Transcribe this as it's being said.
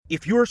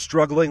If you're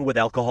struggling with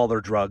alcohol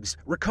or drugs,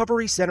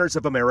 Recovery Centers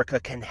of America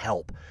can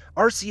help.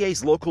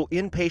 RCA's local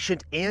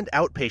inpatient and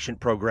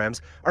outpatient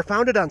programs are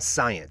founded on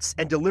science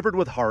and delivered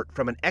with heart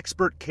from an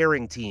expert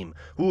caring team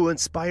who will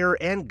inspire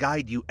and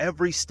guide you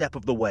every step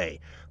of the way.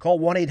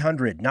 Call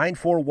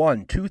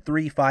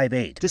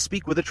 1-800-941-2358 to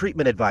speak with a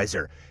treatment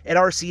advisor. At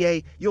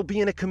RCA, you'll be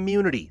in a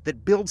community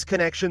that builds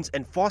connections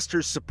and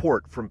fosters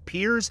support from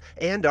peers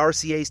and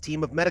RCA's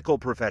team of medical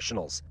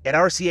professionals. At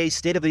RCA's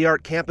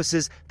state-of-the-art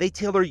campuses, they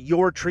tailor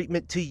your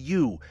treatment to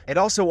you and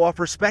also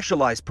offer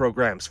specialized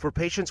programs for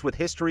patients with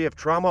history of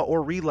trauma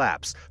or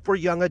relapse, for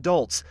young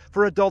adults,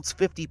 for adults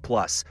 50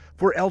 plus,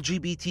 for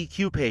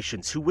LGBTQ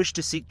patients who wish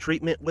to seek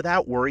treatment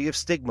without worry of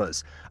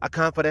stigmas, a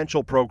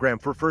confidential program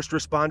for first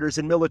responders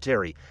and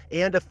military,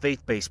 and a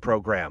faith-based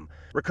program.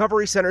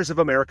 Recovery Centers of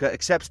America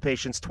accepts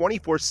patients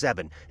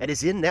 24/7 and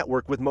is in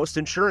network with most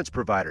insurance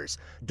providers.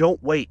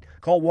 Don't wait.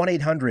 Call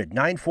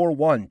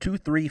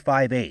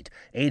 1-800-941-2358.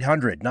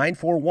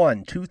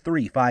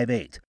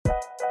 800-941-2358.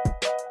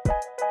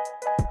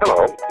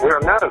 Hello, we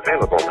are not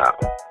available now.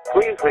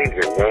 Please leave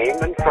your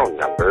name and phone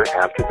number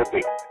after the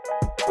beep.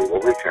 We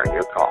will return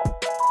your call.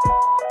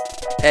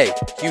 Hey,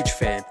 huge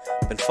fan.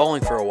 Been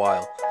following for a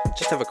while.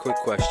 Just have a quick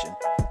question.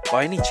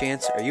 By any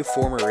chance, are you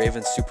former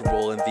Ravens Super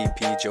Bowl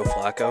MVP Joe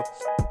Flacco?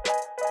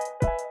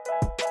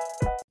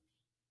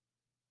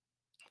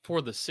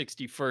 For the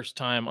 61st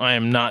time, I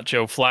am not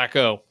Joe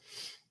Flacco.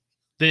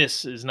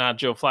 This is Not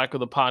Joe Flacco,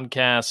 the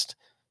podcast.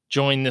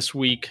 Joined this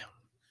week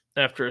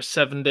after a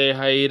 7-day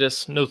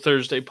hiatus. No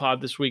Thursday pod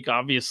this week,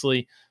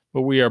 obviously,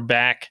 but we are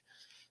back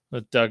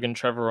with Doug and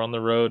Trevor on the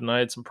road, and I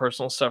had some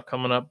personal stuff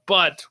coming up,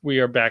 but we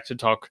are back to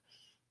talk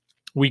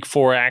week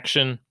 4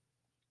 action.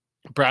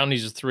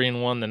 Brownies are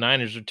 3-1, the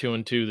Niners are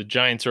 2-2, the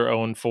Giants are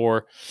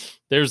 0-4.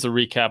 There's the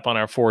recap on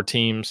our 4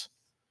 teams,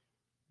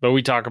 but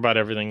we talk about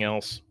everything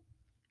else.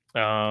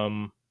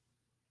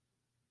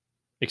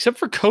 Except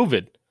for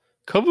COVID.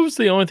 COVID was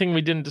the only thing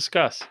we didn't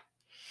discuss.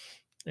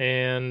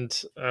 And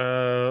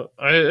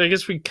I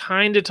guess we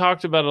kind of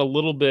talked about it a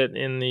little bit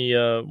in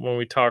the when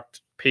we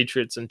talked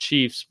Patriots and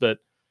Chiefs, but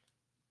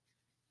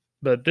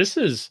this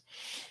is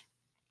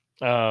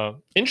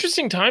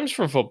interesting times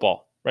for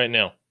football right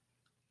now.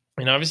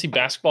 And obviously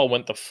basketball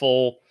went the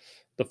full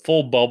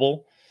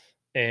bubble,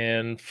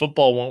 and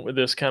football went with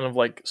this kind of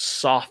like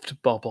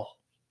soft bubble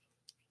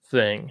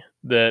thing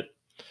that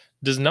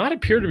does not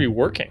appear to be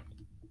working.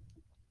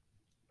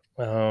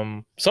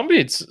 Somebody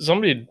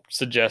had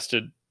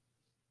suggested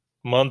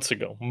months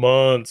ago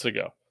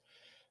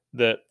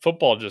that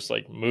football just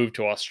like moved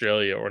to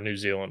Australia or New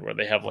Zealand, where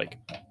they have like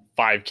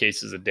 5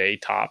 cases a day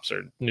tops,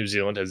 or New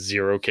Zealand has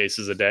 0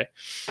 cases a day.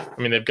 I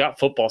mean, they've got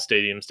football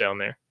stadiums down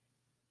there.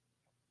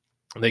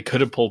 They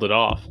could have pulled it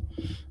off,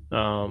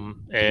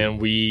 and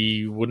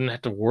we wouldn't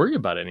have to worry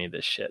about any of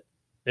this shit.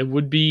 It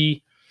would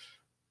be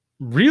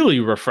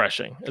really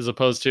refreshing, as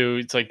opposed to,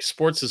 it's like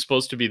sports is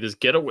supposed to be this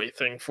getaway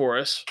thing for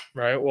us,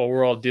 right? While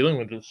we're all dealing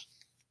with this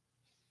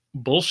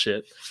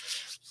bullshit,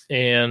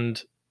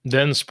 and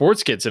then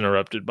sports gets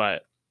interrupted by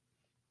it.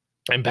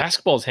 And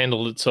basketball's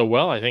handled it so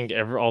well. I think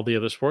all the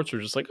other sports are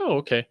just like, oh,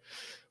 okay,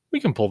 we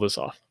can pull this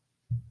off.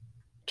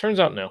 Turns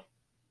out no.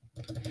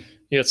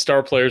 You got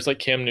star players like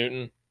Cam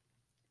Newton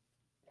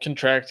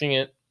contracting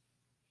it,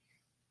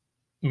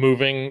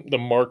 moving the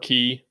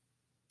marquee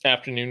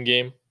afternoon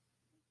game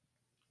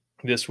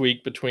this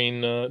week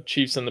between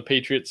Chiefs and the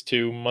Patriots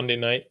to Monday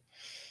night.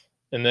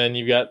 And then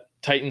you've got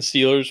Titans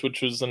Steelers,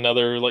 which was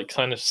another like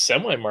kind of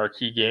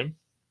semi-marquee game.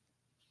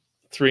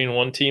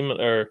 3-1 team,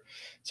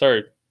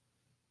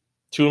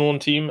 2-1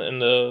 team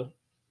and a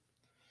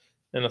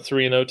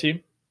 3-0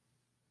 team.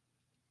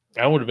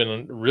 That would have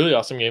been a really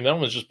awesome game. That one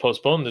was just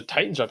postponed. The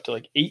Titans are up to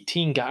like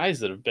 18 guys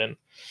that have been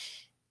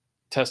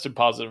tested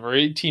positive, or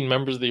 18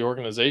 members of the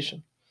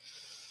organization.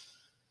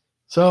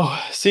 So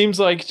seems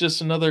like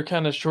just another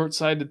kind of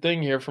short-sighted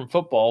thing here from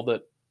football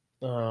that,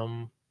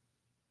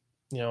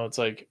 it's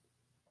like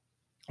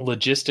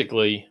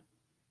logistically,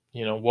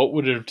 what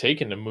would it have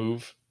taken to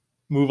move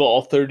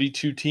all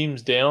 32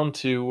 teams down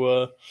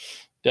to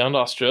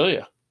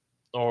Australia,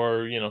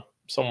 or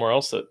somewhere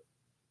else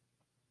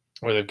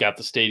where they've got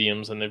the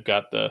stadiums and they've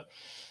got the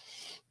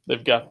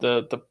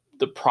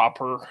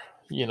proper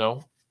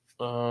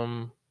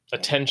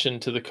attention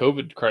to the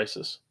COVID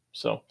crisis.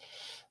 So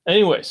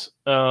anyways,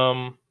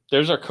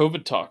 there's our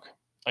COVID talk,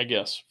 I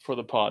guess, for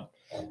the pod.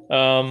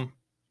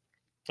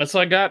 That's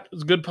all I got.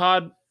 It's a good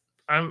pod.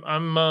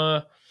 I'm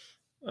a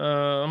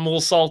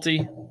little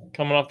salty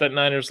coming off that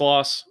Niners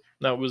loss.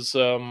 That was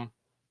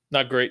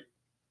not great.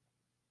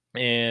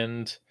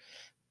 And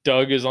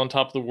Doug is on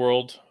top of the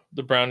world.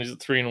 The Brownies at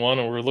 3-1,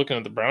 and we're looking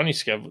at the Brownie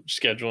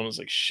schedule, and it's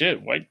like,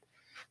 shit,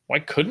 why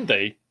couldn't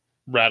they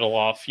rattle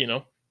off,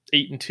 8-2,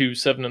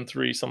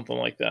 7-3, something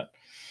like that?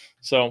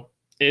 So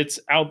it's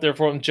out there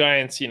for them.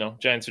 Giants,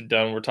 Giants are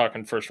done. We're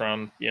talking first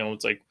round.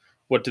 It's like,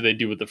 what do they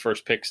do with the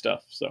first pick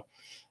stuff? So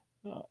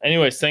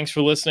anyways, thanks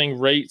for listening.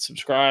 Rate,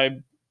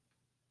 subscribe,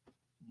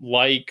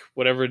 like,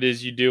 whatever it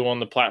is you do on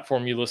the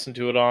platform you listen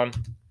to it on.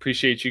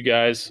 Appreciate you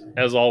guys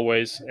as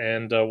always,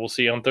 and we'll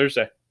see you on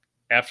Thursday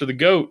after the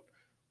GOAT,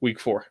 week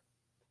 4.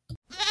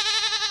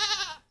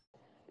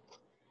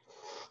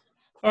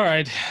 All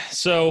right,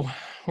 so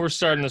we're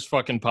starting this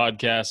fucking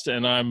podcast,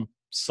 and I'm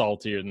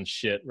saltier than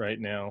shit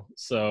right now.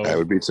 So I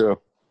would be too.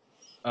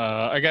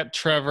 I got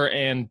Trevor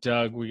and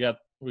Doug. We got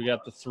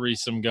the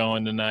threesome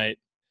going tonight.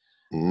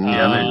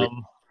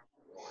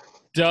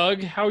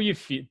 Doug, how you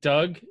feel?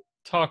 Doug,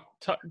 talk.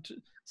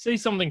 Say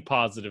something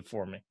positive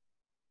for me.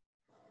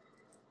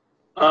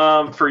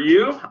 For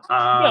you?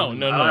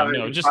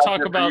 No. Just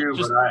talk about. You,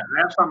 but I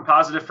have something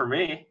positive for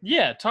me.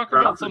 Yeah, talk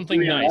about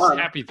something nice.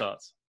 Happy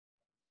thoughts.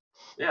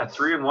 Yeah,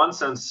 3-1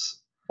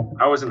 since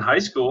I was in high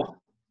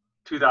school,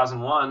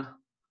 2001.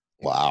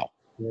 Wow.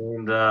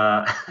 And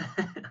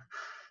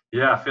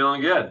yeah,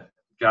 feeling good.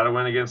 Got to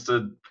win against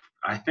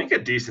I think a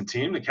decent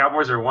team. The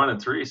Cowboys are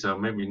 1-3, so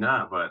maybe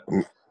not, but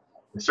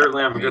they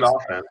certainly have a good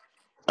offense.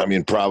 I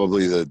mean,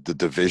 probably the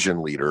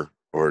division leader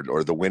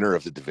or the winner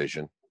of the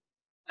division.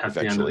 At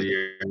the end of the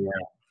year,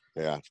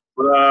 yeah.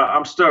 But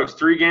I'm stoked.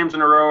 3 games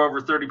in a row over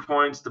 30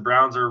 points. The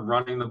Browns are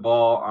running the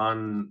ball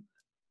on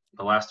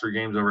the last 3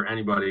 games over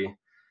anybody.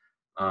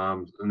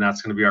 And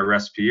that's going to be our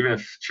recipe, even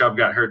if Chubb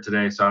got hurt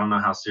today. So I don't know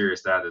how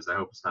serious that is. I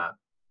hope it's not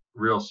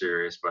real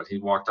serious, but he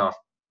walked off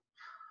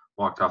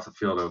the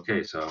field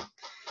okay. So,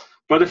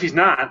 but if he's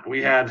not,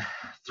 we had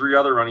 3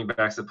 other running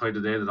backs that played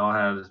today that all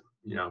had,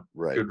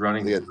 good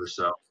running numbers.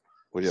 So,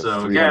 what do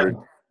you have,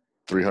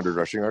 300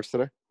 rushing yards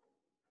today?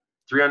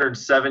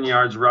 307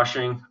 yards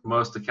rushing,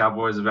 most the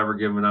Cowboys have ever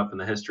given up in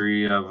the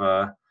history of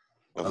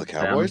the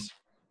Cowboys.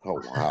 Them.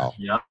 Oh wow!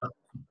 Yeah,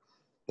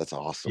 that's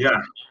awesome. Yeah,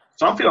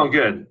 so I'm feeling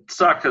good. It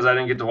sucked because I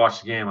didn't get to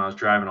watch the game. I was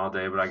driving all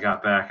day, but I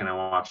got back and I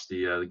watched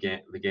the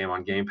game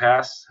on Game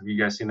Pass. Have you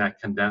guys seen that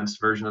condensed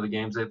version of the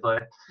games they play?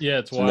 Yeah,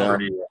 it's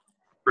wild.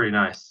 Pretty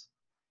nice.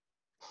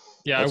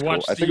 Yeah, that's I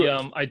watched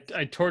cool.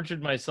 I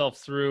tortured myself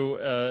through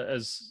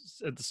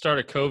as at the start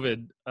of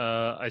COVID.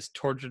 I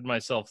tortured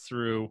myself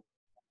through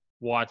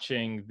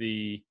watching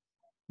the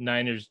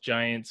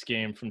Niners-Giants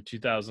game from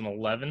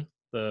 2011,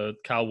 the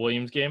Kyle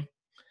Williams game.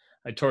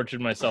 I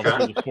tortured myself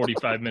through the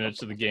 45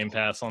 minutes of the Game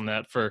Pass on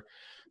that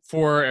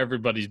for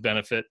everybody's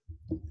benefit,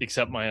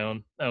 except my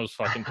own. That was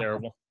fucking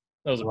terrible.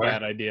 That was a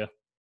bad idea.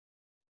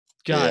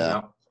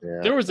 God,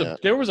 there was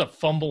a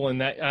fumble in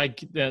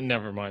that.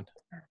 Never mind.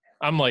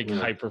 I'm like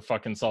hyper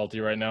fucking salty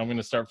right now. I'm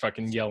gonna start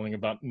fucking yelling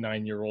about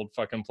 9-year-old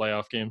fucking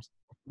playoff games.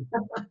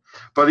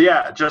 But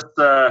yeah, just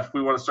if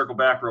we want to circle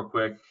back real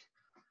quick.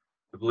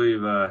 I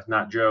believe,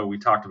 not Joe, we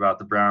talked about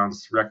the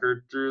Browns'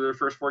 record through their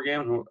first 4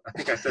 games. Well, I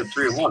think I said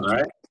 3-1,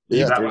 right?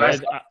 Yeah,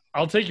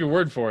 I'll take your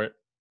word for it.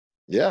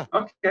 Yeah.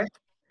 Okay.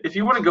 If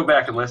you want to go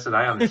back and listen,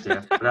 I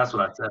understand. But that's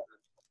what I said.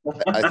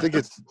 I think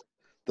it's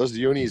those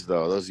unis,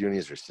 though. Those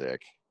unis are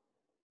sick.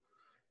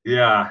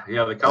 Yeah.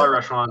 The color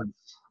rush ones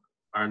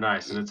are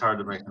nice, and it's hard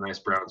to make a nice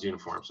Browns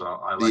uniform. So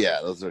I like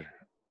it.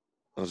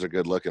 those are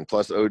good looking.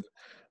 Plus,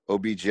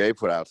 OBJ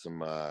put out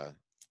some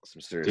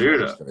serious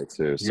numbers today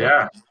too. So.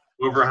 Yeah.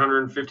 Over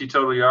 150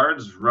 total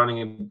yards,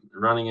 running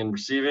and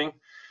receiving,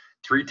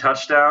 3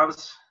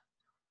 touchdowns.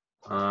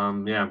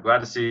 I'm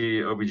glad to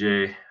see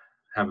OBJ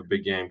have a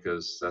big game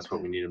because that's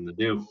what we need him to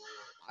do.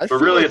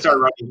 But really, it's our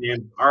running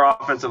game. Our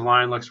offensive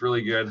line looks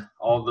really good.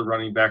 All of the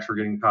running backs were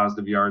getting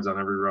positive yards on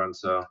every run,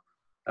 so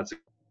that's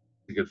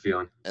a good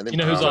feeling. And then, you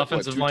know whose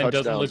offensive line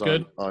doesn't look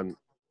good? On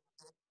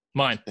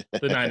Mine,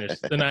 the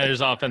Niners. The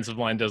Niners' offensive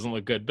line doesn't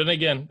look good. But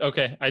again,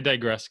 okay, I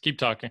digress. Keep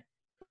talking.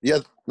 Yeah,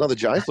 no, the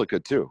Giants look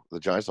good too. The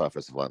Giants'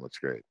 offensive line looks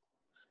great.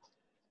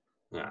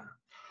 Yeah.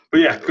 But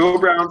yeah, go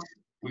Browns.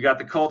 We got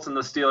the Colts and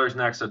the Steelers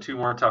next, so 2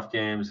 more tough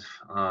games.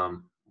 We'll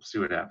see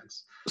what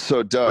happens.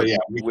 So, Doug,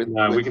 we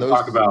can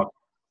talk about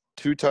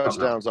 2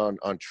 touchdowns on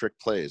trick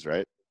plays,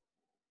 right?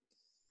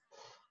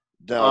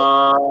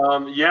 Now,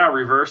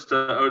 reverse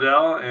to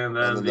Odell, and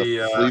then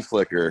the flea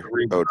flicker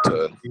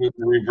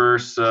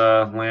reverse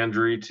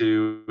Landry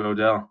to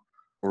Odell.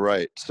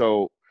 Right.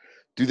 So,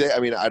 do they? I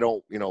mean, I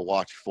don't,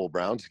 watch full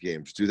Browns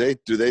games. Do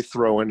they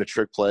throw in a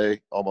trick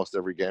play almost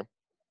every game?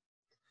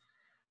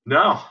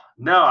 No.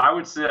 I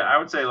would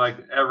say like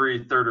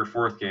every 3rd or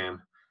 4th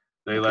game,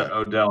 they let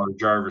Odell or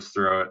Jarvis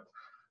throw it,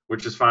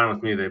 which is fine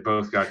with me. They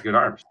both got good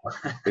arms.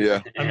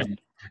 Yeah. and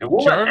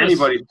we'll let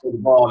anybody throw the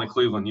ball in a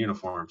Cleveland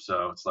uniform.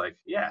 So it's like,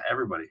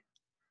 everybody.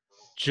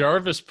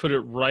 Jarvis put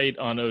it right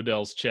on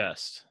Odell's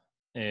chest.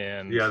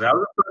 And yeah, that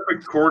was a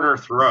perfect corner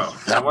throw.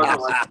 That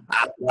wasn't like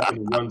he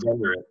runs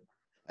under it.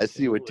 I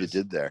see what you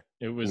did there.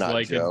 It was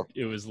like a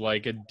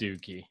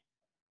dookie.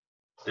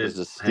 It was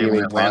a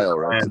steaming pile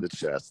right to the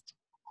chest.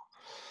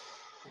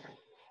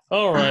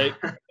 All right.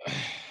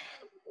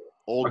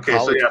 Okay,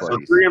 so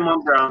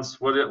 3-1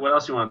 Browns. What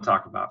else you want to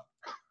talk about?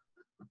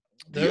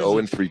 The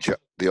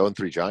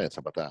 0-3 Giants. How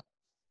about that?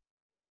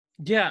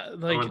 Yeah,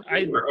 like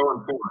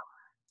 0-4.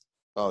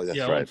 Oh, that's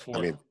 0-4. right.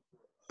 I mean,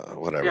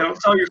 whatever. Yeah,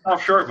 don't sell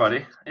yourself short,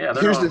 buddy. Yeah,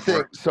 Here's the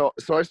thing. So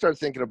I started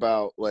thinking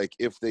about like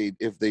if they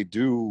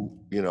do,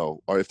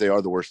 or if they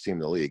are the worst team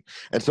in the league.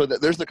 And so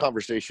there's the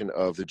conversation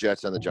of the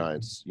Jets and the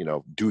Giants,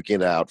 duking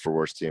it out for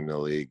worst team in the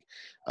league,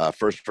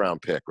 first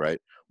round pick, right?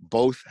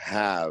 Both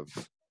have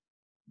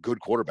good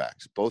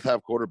quarterbacks. Both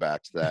have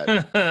quarterbacks that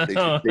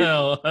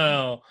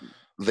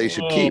they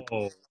should keep.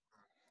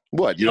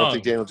 What? You don't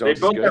think Daniel Jones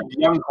is good? They both have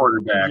young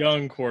quarterbacks.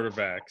 Young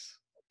quarterbacks.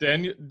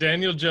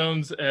 Daniel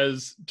Jones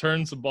has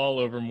turned the ball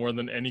over more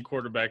than any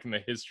quarterback in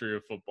the history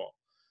of football.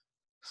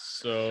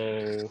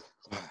 So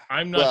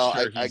I'm not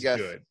sure he's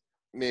good.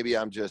 Maybe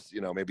I'm just,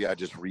 maybe I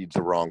just read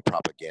the wrong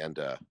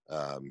propaganda.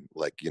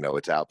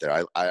 It's out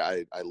there.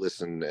 I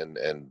listen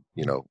and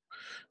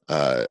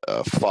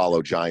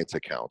follow Giants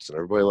accounts, and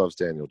everybody loves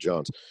Daniel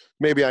Jones.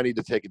 Maybe I need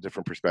to take a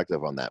different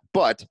perspective on that.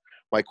 But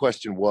my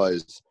question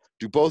was,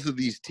 do both of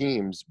these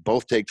teams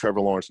both take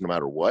Trevor Lawrence no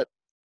matter what?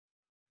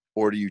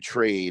 Or do you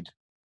trade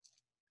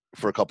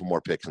for a couple more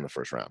picks in the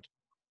first round?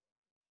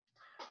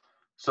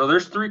 So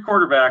there's 3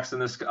 quarterbacks in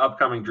this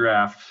upcoming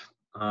draft.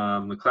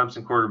 The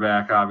Clemson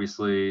quarterback,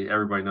 obviously,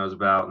 everybody knows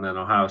about, and then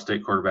Ohio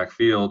State quarterback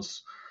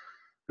Fields.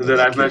 And then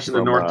I've mentioned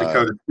the North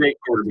Dakota State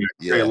quarterback,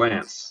 Trey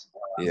Lance,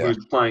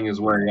 who's playing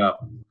his way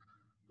up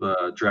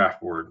the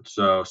draft board.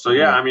 So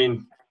yeah, I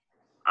mean,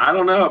 I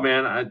don't know,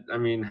 man. I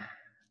mean,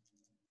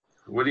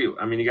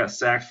 he got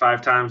sacked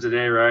 5 times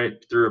today,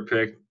 right? Threw a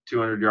pick,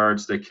 200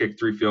 yards. They kicked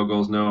 3 field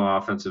goals, no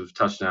offensive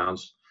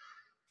touchdowns.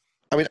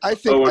 I mean, I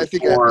think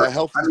a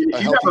healthy.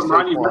 If you have a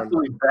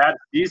monumentally bad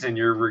season,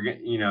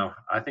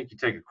 I think you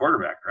take a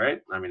quarterback,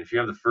 right? I mean, if you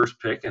have the first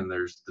pick and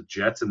there's the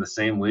Jets in the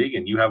same league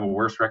and you have a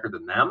worse record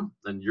than them,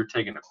 then you're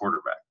taking a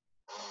quarterback.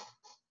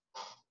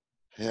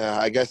 Yeah,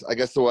 I guess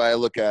the way I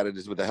look at it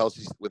is with a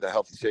healthy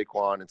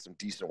Saquon and some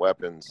decent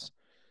weapons,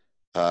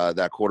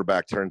 that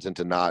quarterback turns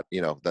into not,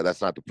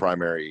 that's not the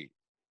primary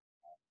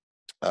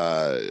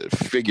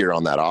figure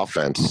on that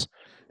offense,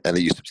 and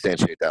that you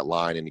substantiate that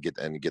line and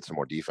you get some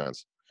more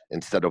defense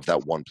instead of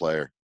that one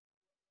player.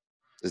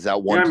 Is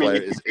that one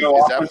player? Is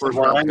that first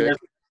round pick?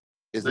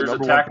 There's a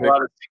tackle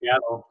out of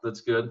Seattle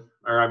that's good,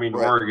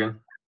 Oregon.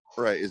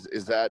 Right.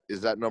 Is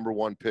that number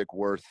 1 pick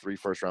worth 3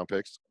 first round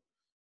picks?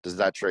 Does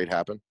that trade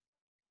happen?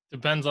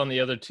 Depends on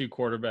the other 2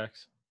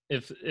 quarterbacks.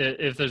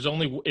 If there's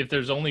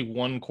only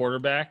one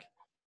quarterback,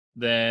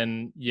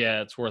 then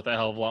yeah, it's worth a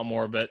hell of a lot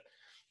more. But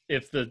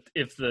if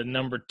the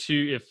number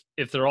 2,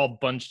 if they're all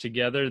bunched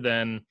together,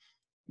 then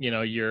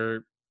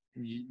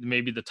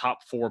maybe the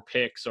top 4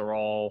 picks are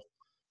all,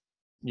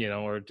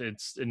 or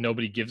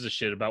nobody gives a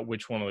shit about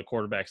which one of the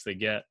quarterbacks they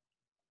get.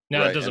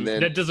 Now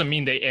that doesn't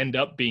mean they end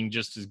up being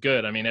just as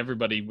good. I mean,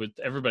 everybody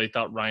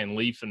thought Ryan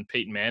Leaf and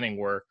Peyton Manning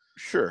were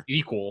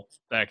equal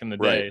back in the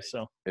day.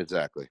 So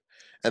exactly.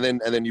 And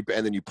then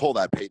you pull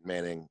that Peyton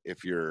Manning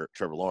if you're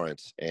Trevor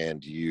Lawrence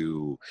and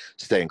you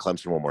stay in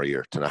Clemson one more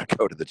year to not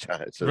go to the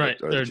Giants or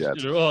the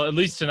Jets. Well, at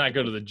least to not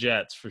go to the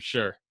Jets for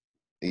sure.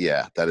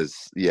 Yeah, that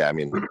is. Yeah, I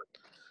mean,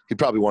 he'd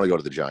probably want to go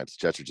to the Giants.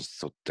 The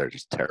Jets are they're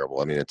just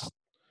terrible. I mean,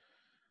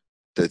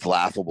 it's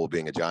laughable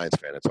being a Giants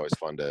fan. It's always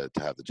fun to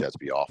have the Jets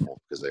be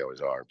awful because they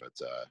always are. But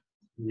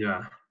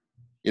yeah,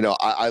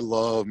 I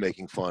love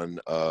making fun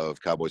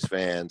of Cowboys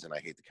fans, and I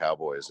hate the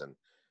Cowboys. And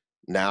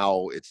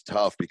now it's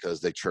tough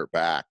because they chirp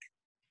back.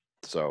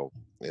 So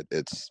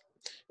it's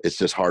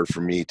just hard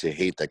for me to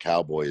hate the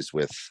Cowboys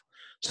with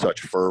such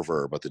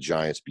fervor, but the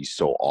Giants be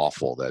so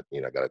awful that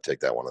got to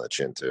take that one on the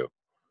chin too.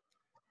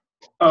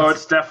 Oh,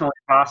 it's definitely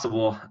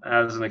possible.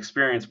 As an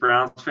experienced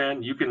Browns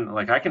fan,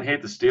 I can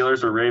hate the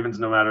Steelers or Ravens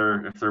no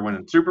matter if they're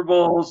winning Super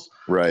Bowls.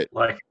 Right.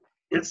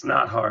 It's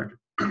not hard.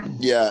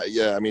 Yeah.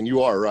 I mean,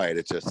 you are right.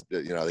 It's just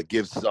it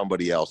gives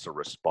somebody else a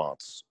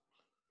response.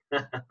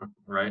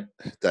 Right.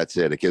 That's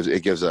it.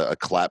 It gives a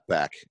clap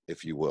back,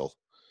 if you will.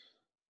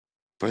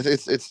 But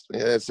it's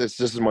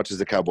just as much as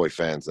the Cowboy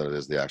fans than it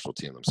is the actual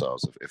team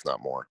themselves, if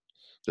not more.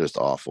 They're just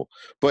awful.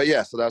 But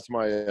yeah, so that's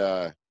my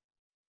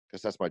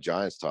guess that's my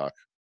Giants talk.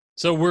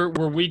 So we're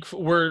week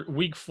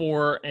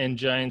 4, and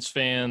Giants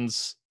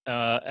fans,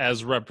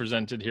 as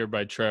represented here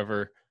by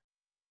Trevor,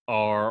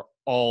 are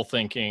all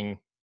thinking,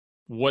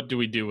 what do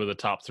we do with a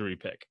top 3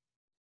 pick?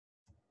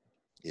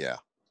 Yeah.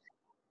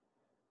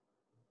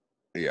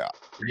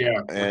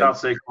 Without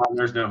Saquon,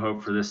 there's no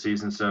hope for this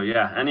season. So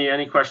yeah,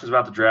 any questions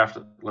about the draft?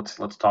 Let's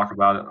talk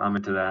about it. I'm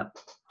into that.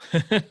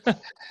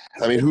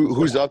 I mean,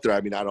 who's up there?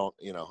 I mean, I don't,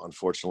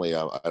 unfortunately,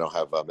 I don't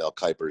have Mel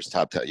Kiper's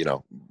top 10,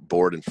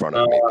 board in front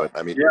of me. But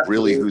I mean,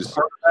 really, who's?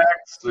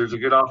 There's a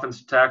good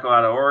offensive tackle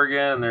out of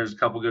Oregon. There's a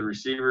couple good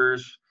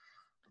receivers.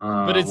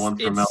 But it's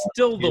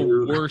still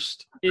the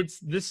worst.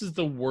 This is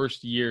the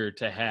worst year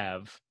to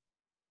have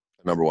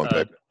number 1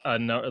 pick.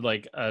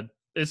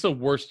 It's the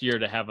worst year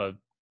to have a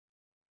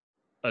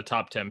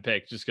top 10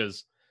 pick, just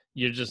because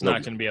you're just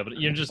not going to be able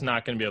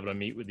to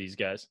meet with these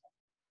guys.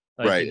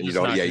 Right. And you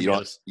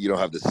don't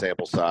have the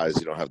sample size.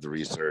 You don't have the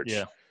research.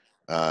 Yeah.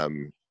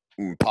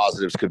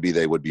 Positives could be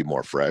they would be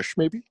more fresh,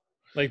 maybe.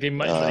 Like they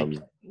might.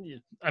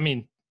 I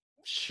mean,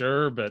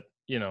 sure, but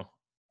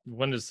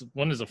when is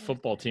a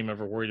football team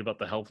ever worried about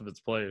the health of its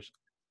players?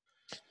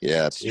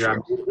 Yeah, it's Yeah,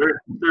 true.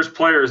 there's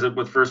players that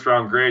with first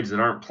round grades that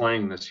aren't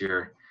playing this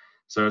year,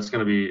 so it's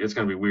gonna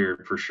be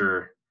weird for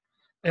sure.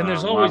 And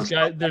there's We'll always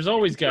have guys. There's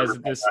always guys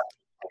at this.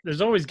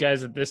 There's always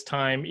guys at this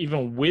time,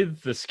 even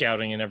with the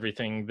scouting and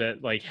everything,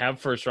 that like have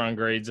first round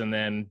grades and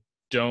then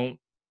don't,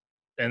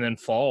 and then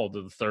fall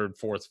to the third,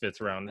 fourth,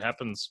 fifth round. It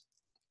happens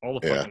all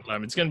the fucking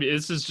time. It's gonna be.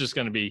 This is just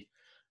gonna be.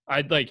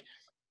 I'd like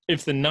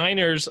if the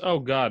Niners. Oh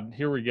God,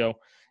 here we go.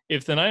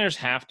 If the Niners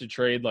have to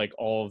trade like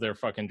all of their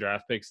fucking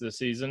draft picks this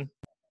season,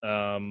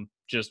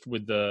 just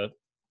with the,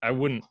 I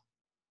wouldn't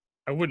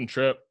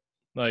trip.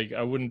 Like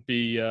I wouldn't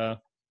be.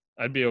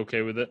 I'd be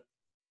okay with it.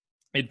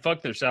 It'd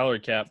fuck their salary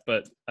cap,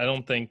 but I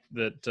don't think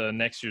that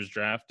next year's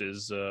draft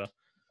is. I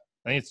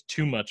think it's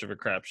too much of a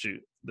crapshoot.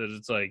 That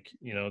it's like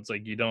it's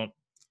like you don't.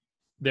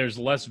 There's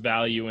less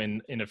value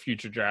in a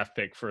future draft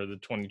pick for the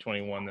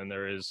 2021 than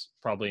there is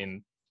probably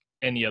in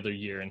any other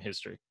year in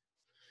history.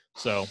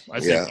 So I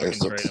think you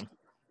can trade him.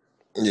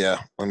 Yeah,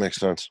 that makes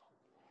sense.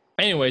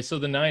 Anyway, so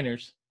the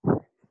Niners.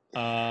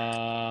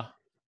 Okay,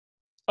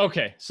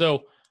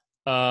 so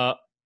I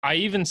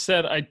even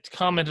said, I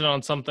commented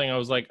on something. I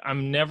was like,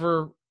 I'm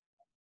never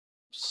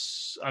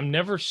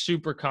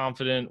super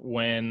confident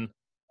when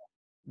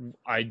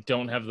I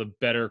don't have the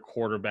better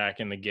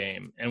quarterback in the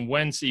game. And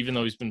Wentz, even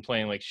though he's been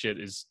playing like shit,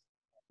 is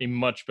a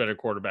much better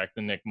quarterback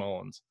than Nick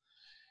Mullins.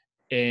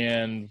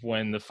 And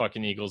when the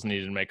fucking Eagles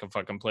needed to make a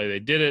fucking play, they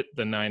did it.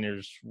 The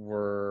Niners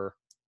were,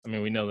 I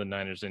mean, we know the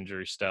Niners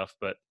injury stuff,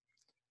 but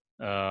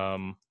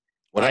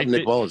what happened to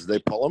Nick Mullins? Did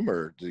they pull him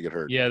or did he get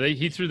hurt? Yeah,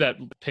 he threw that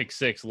pick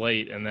six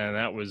late, and then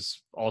that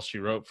was all she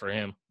wrote for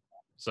him.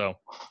 So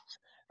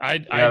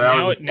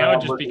now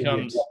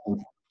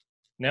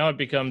it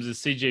becomes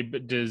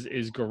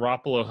is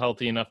Garoppolo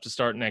healthy enough to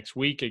start next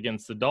week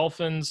against the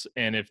Dolphins?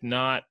 And if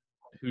not,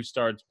 who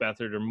starts,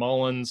 Beathard or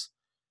Mullins?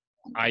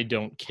 I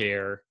don't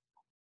care.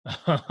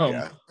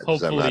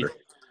 Hopefully,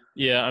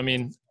 yeah. I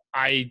mean,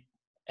 I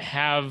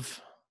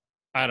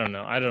don't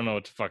know. I don't know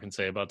what to fucking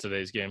say about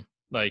today's game.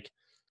 Like,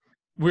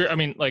 at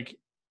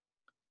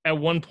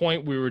one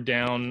point we were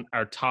down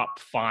our top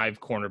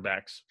 5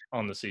 cornerbacks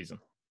on the season.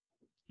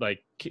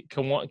 Like,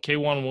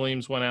 K'Wan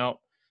Williams went out,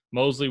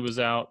 Mosley was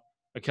out,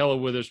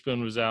 Akella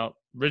Witherspoon was out,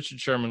 Richard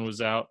Sherman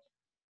was out.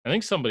 I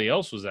think somebody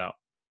else was out.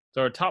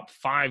 So our top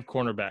 5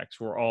 cornerbacks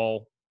were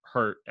all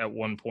hurt at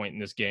one point in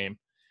this game.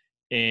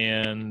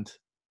 And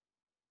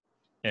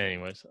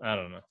anyways, I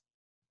don't know.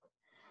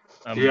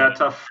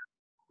 Tough.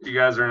 You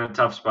guys are in a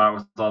tough spot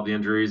with all the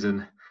injuries,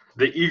 and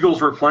the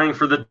Eagles were playing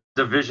for the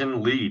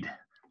division lead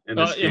in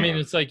this game. I mean,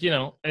 it's like,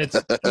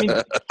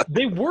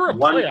 they were a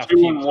playoff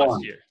team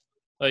last year.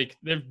 Like,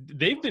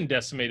 they've been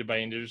decimated by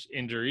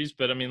injuries,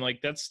 but I mean, like,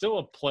 that's still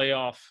a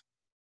playoff.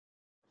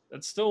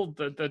 That's still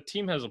the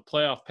team has a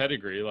playoff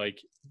pedigree.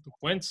 Like,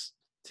 Wentz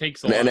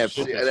takes an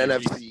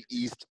NFC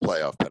East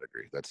playoff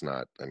pedigree. That's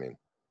not. I mean,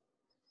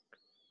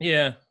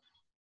 yeah.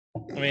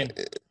 I mean,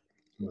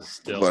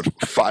 still, but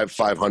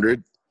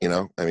 500.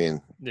 I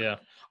mean, yeah.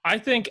 I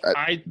think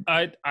I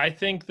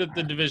think that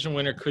the division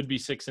winner could be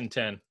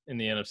 6-10 in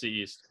the NFC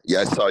East.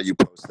 Yeah, I saw you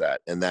post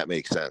that, and that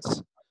makes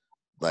sense.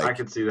 Like, I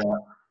could see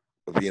that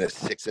being a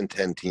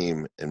 6-10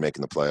 team and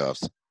making the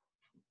playoffs.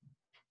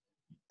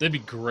 That'd be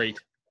great.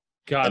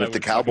 God, and if the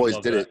Cowboys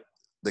did it,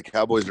 the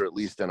Cowboys are at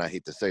least, and I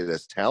hate to say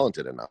this,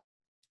 talented enough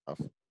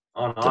to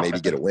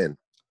maybe get a win.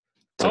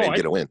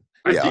 Get a win.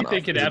 I think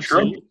they could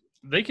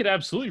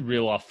absolutely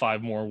reel off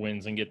 5 more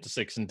wins and get to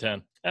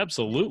 6-10.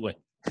 Absolutely.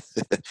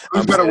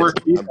 Who's better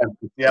work defense,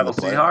 the Seattle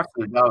Seahawks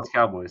or the Dallas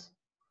Cowboys?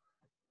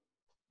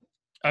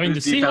 I mean, the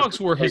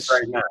Seahawks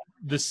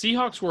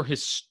were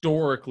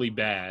historically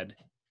bad,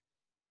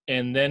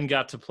 and then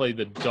got to play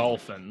the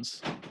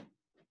Dolphins,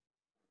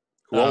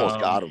 who almost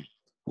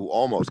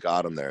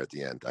got them there at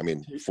the end. I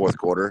mean, fourth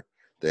quarter,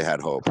 they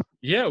had hope.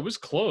 Yeah, it was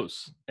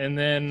close, and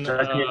then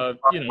my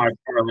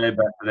parlay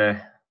bet today.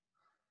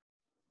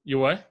 You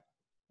what?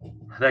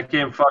 That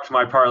game fucked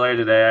my parlay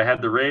today. I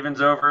had the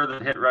Ravens over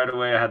that hit right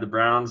away. I had the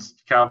Browns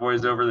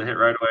Cowboys over that hit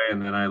right away, and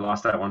then I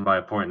lost that one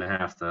by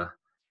 1.5 to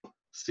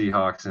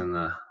Seahawks and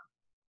the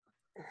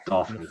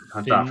Dolphins.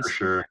 I thought for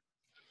sure.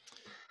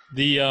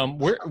 The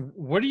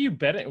what are you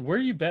betting? Where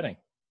are you betting?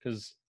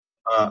 Because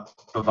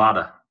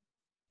Bovada.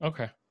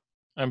 Okay,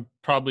 I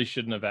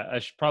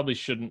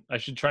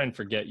should try and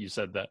forget you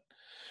said that.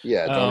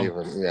 Yeah, don't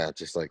even. Yeah,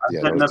 just like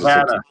in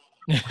Nevada.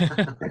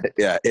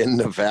 Yeah, in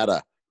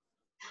Nevada.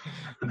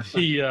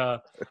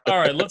 All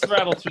right, let's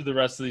rattle through the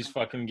rest of these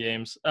fucking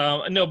games.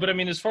 No, but I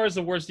mean, as far as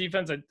the worst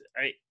defense, I'd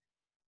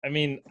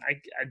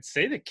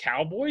say the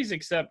Cowboys,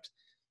 except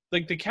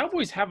like the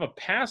Cowboys have a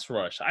pass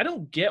rush. I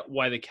don't get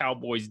why the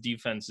Cowboys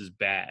defense is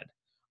bad,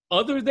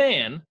 other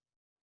than,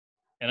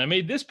 and I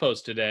made this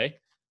post today,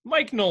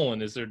 Mike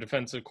Nolan is their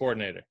defensive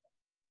coordinator.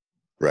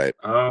 Right.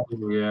 Oh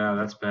yeah,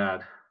 that's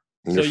bad.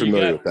 You're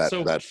familiar with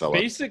that fella.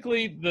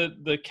 Basically,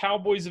 the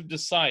Cowboys have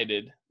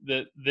decided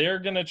that they're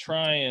going to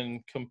try and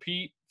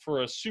compete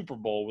for a Super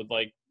Bowl with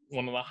like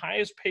one of the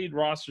highest paid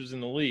rosters in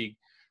the league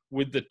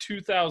with the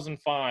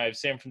 2005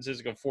 San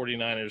Francisco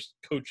 49ers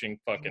coaching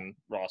fucking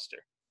roster.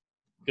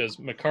 because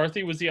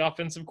McCarthy was the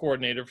offensive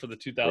coordinator for the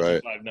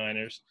 2005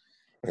 Niners,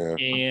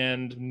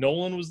 and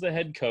Nolan was the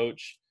head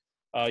coach.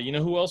 You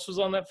know who else was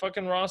on that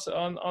fucking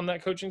on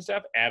that coaching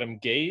staff? Adam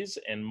Gase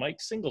and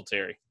Mike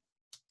Singletary.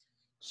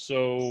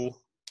 So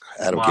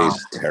Adam Gase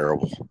is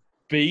terrible.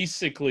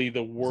 Basically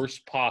the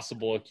worst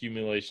possible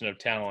accumulation of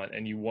talent,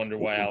 and you wonder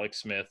why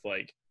Alex Smith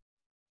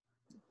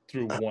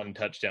threw one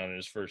touchdown in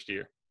his first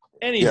year.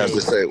 Anyway, I was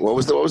to say, what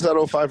was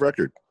that 05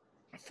 record?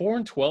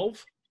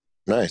 4-12.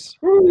 Nice.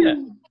 Yeah,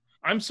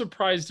 I'm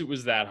surprised it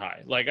was that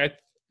high.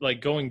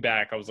 Going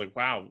back, I was like,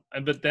 wow.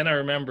 But then I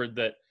remembered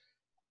that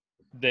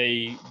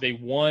they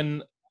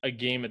won a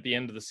game at the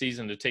end of the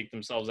season to take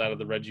themselves out of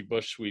the Reggie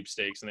Bush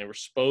sweepstakes, and they were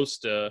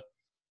supposed to,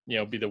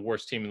 be the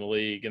worst team in the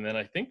league. And then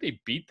I think they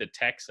beat the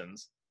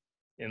Texans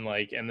and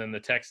then the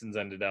Texans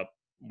ended up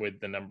with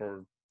the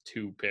number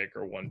 2 pick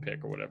or 1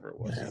 pick or whatever it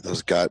was. Yeah,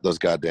 those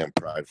goddamn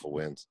prideful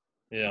wins.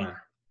 Yeah.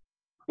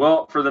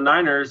 Well, for the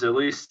Niners, at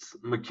least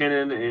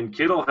McKinnon and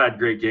Kittle had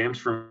great games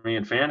for me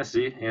in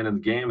fantasy and in the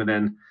game. And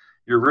then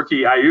your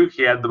rookie Ayuk,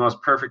 he had the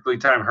most perfectly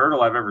timed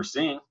hurdle I've ever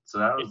seen.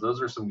 So those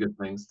are some good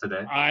things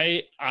today.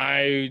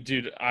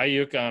 Dude,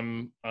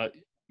 Ayuk,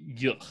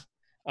 yuck.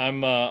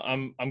 I'm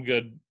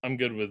good. I'm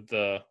good with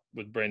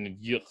Brandon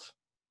Yuck.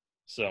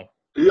 So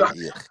yeah,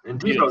 and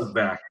Debo's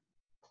back.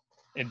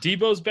 And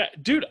Debo's back,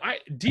 dude.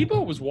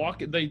 Debo was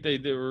walking. They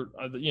were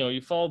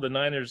you follow the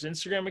Niners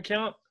Instagram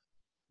account.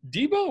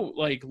 Debo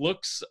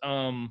looks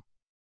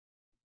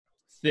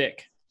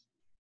thick.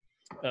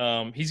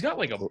 He's got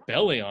a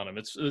belly on him.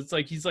 It's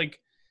like he's like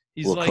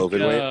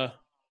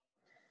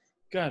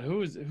God,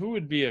 who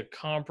would be a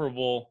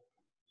comparable?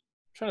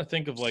 I'm trying to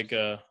think of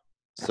a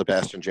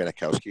Sebastian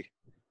Janikowski.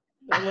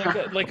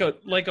 like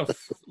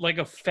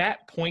a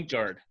fat point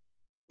guard.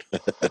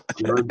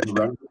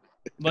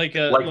 Like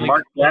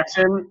Mark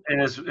Jackson in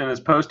his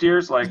post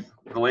years, like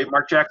the late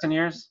Mark Jackson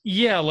years.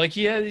 Yeah,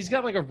 he's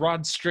got a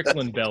Rod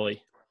Strickland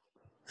belly.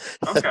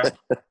 Okay.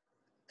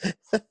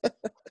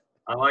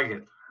 I like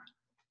it.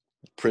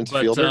 Prince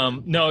Fielder.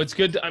 No, it's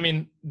good.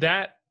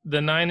 The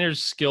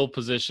Niners skill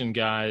position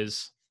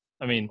guys.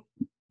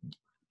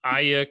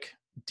 Ayuk,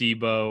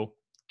 Debo,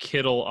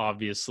 Kittle,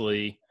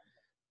 obviously.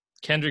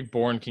 Kendrick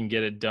Bourne can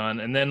get it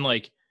done. And then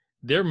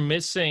they're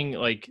missing,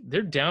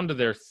 they're down to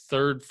their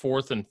 3rd,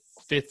 4th, and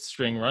 5th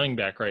string running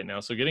back right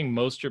now. So getting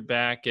Mostert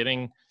back,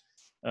 getting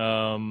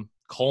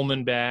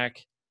Coleman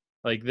back,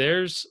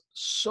 there's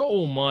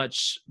so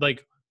much.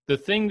 The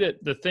thing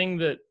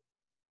that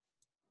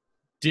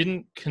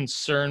didn't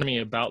concern me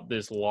about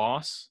this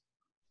loss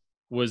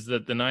was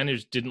that the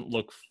Niners didn't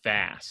look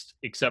fast,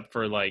 except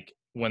for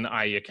when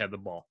Ayuk had the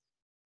ball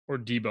or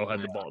Debo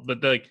had the ball.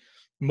 But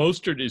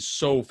Mostert is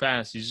so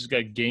fast; he's just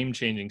got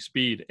game-changing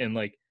speed, and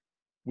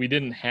we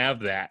didn't have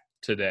that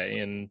today,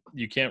 and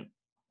you can't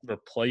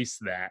replace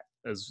that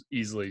as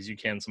easily as you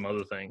can some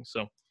other things.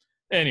 So,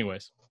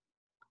 anyways,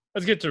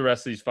 let's get to the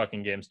rest of these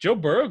fucking games. Joe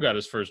Burrow got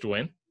his first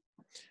win.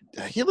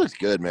 He looks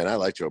good, man. I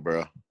like Joe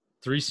Burrow.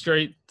 3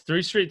 straight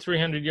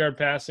 300-yard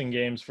passing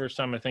games. First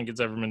time I think it's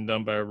ever been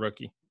done by a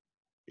rookie.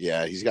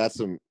 Yeah, he's got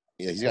some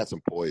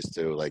poise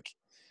too.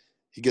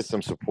 He gets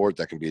some support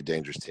that can be a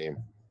dangerous team.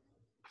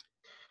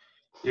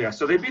 Yeah,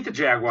 so they beat the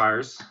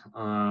Jaguars.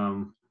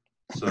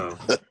 So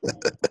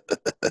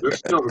they're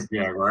still the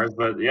Jaguars,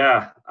 but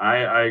yeah,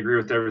 I agree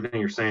with everything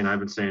you're saying. I've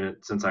been saying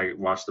it since I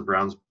watched the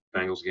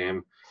Browns-Bengals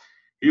game.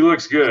 He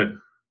looks good.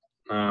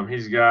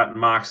 He's got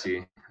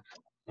moxie,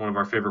 one of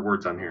our favorite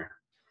words on here.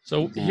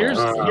 So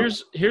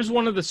here's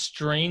one of the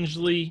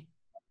strangely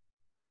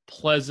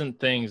pleasant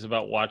things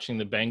about watching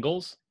the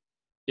Bengals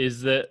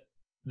is that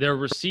their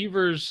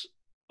receivers,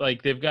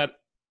 they've got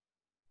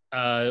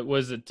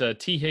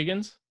T.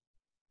 Higgins?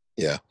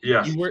 Yeah.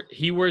 Yeah.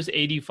 He wears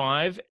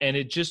 85, and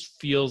it just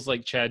feels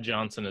like Chad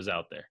Johnson is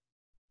out there.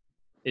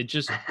 It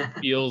just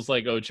feels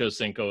like Ocho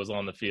Cinco is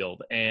on the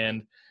field.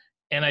 And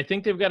I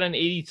think they've got an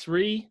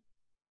 83,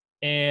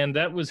 and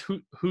that was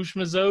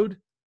Hushmazode.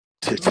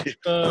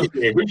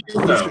 Hushmazode.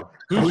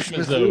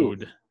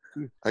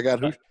 I got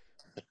Hush.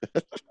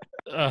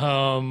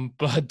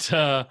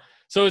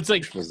 So it's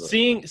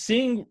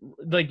seeing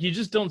you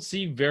just don't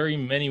see very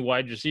many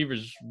wide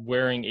receivers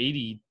wearing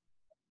 80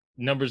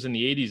 numbers in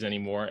the 80s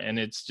anymore, and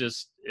it's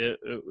just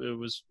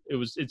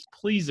it's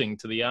pleasing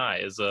to the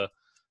eye as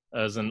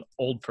an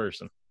old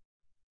person.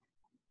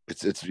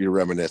 It's you're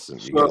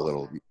reminiscent.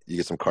 You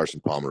get some Carson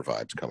Palmer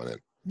vibes coming in.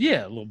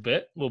 Yeah, a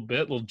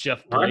little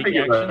Jeff Blake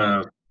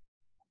action.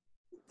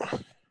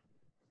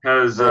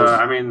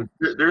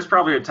 There's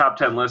probably a top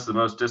 10 list of the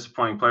most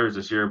disappointing players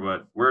this year,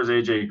 but where's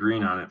AJ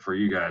Green on it for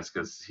you guys?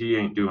 Because he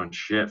ain't doing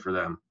shit for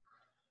them.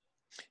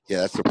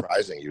 Yeah, that's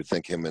surprising. You'd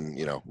think him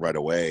and right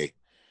away,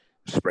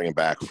 springing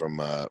back from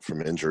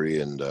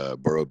injury and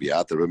Burrow be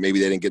out there, but maybe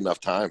they didn't get enough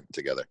time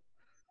together,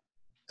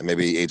 and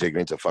maybe AJ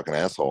Green's a fucking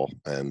asshole,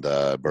 and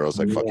Burrow's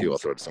like, "Fuck you, I'll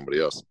throw it to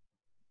somebody else."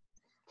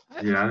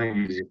 Yeah, I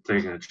think he's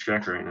taking a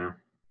check right now.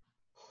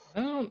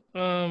 I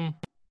don't.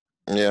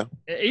 Yeah.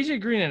 AJ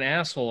Green, an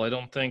asshole, I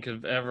don't think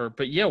have ever.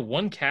 But yeah,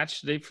 1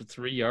 catch today for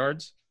 3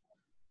 yards.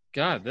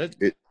 God,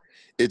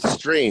 it's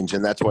strange,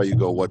 and that's why you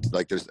go, what,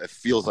 like, it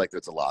feels like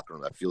it's a locker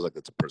room. That feels like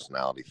it's a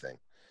personality thing.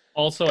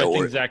 Also, I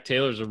think Zach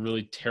Taylor's a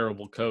really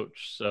terrible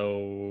coach,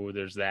 so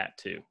there's that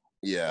too.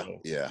 Yeah,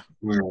 So. yeah.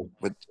 Mm.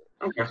 But,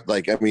 Okay.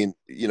 like, I mean,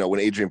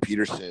 when Adrian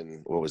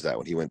Peterson, what was that?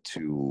 When he went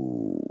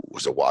to,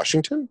 was it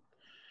Washington?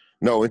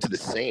 No, went to the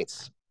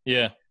Saints.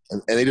 Yeah.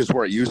 And they just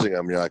weren't using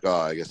him. You're like,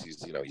 oh, I guess he's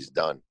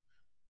done.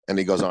 And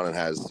he goes on and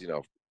has,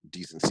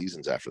 decent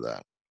seasons after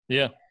that.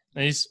 Yeah.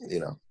 And he's,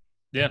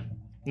 yeah.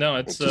 No,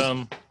 it's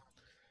just,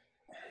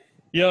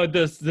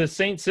 the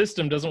Saint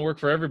system doesn't work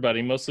for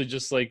everybody. Mostly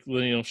just like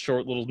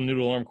short little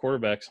noodle arm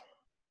quarterbacks.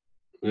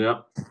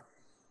 Yeah.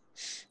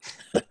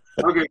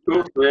 Okay,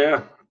 cool.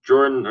 Yeah,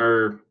 Jordan,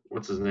 or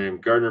what's his name,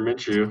 Gardner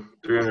Minshew,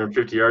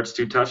 350 yards,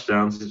 2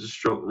 touchdowns. He's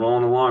just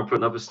rolling along,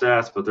 putting up his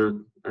stats, but they're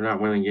not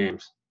winning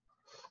games.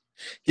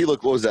 He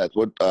looked. What was that?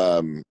 What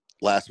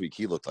last week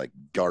he looked like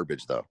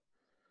garbage though.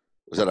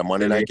 Was that a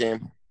Monday night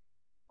game?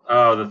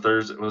 Oh, the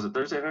Thursday. Was it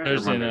Thursday night?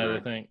 Thursday night, I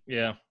think.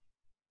 Yeah.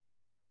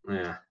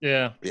 Yeah.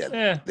 Yeah.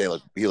 Yeah.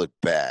 He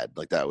looked bad.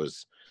 Like I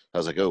was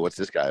like, oh, what's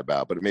this guy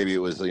about? But maybe it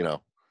was,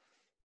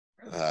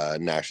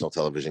 national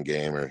television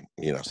game or,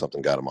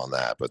 something got him on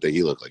that. But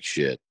he looked like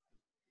shit.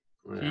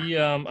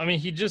 Yeah. He,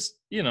 he just,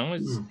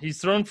 he's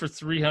thrown for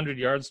 300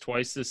 yards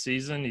twice this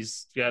season.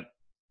 He's got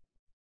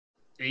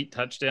 8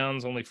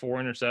 touchdowns, only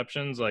 4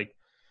 interceptions. Like,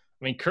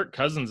 Kirk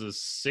Cousins is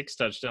 6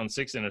 touchdowns,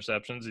 6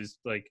 interceptions. He's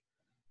like,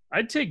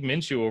 I'd take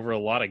Minshew over a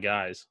lot of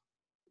guys.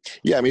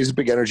 Yeah, he's a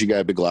big energy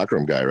guy, big locker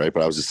room guy, right?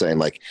 But I was just saying,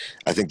 like,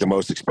 I think the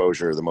most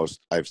exposure, the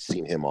most I've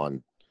seen him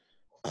on,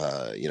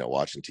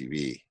 watching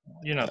TV.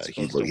 You're not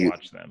supposed to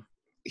watch them.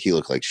 He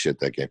looked like shit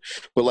that game.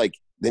 But, like,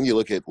 then you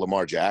look at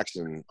Lamar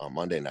Jackson on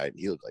Monday night,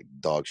 he looked like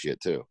dog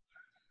shit too.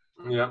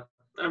 Yeah,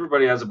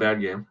 everybody has a bad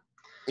game.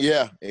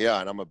 Yeah,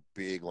 and I'm a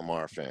big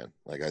Lamar fan.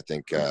 Like, I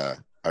think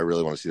I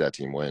really want to see that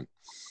team win.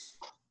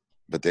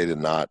 But they did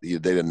not. They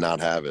did not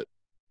have it.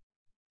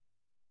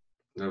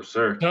 No,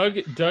 sir.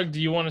 Doug, do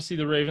you want to see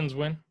the Ravens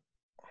win?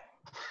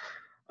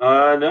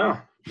 No.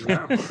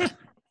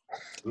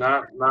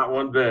 Not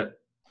one bit.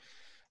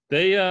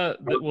 They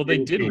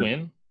they did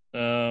win.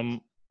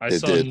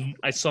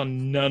 I saw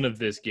none of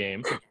this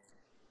game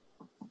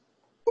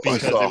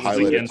because it was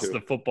against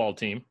the football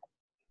team.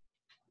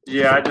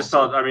 Yeah, I just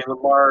saw.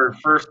 Lamar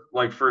first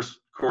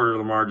quarter.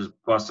 Lamar just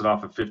busted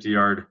off a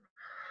 50-yard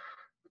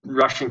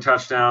rushing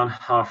touchdown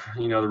off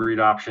the read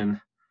option.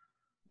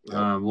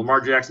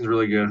 Lamar Jackson's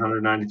really good.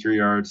 193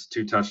 yards,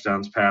 2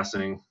 touchdowns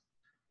passing,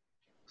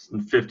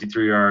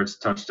 53 yards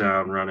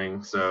touchdown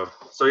running. So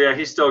yeah,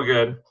 he's still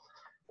good.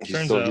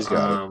 Turns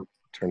out.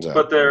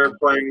 But they're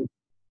playing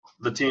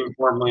the team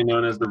formerly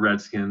known as the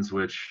Redskins,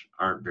 which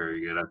aren't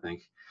very good. I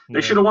think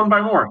they should have won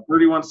by more.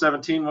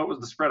 31-17. What was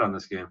the spread on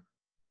this game?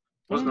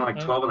 Wasn't it like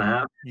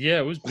 12.5? Yeah,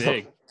 it was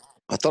big.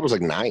 I thought it was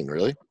like 9.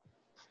 Really?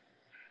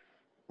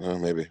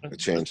 Maybe it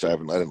changed. I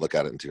didn't look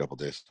at it in a couple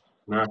days.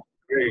 No,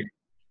 great.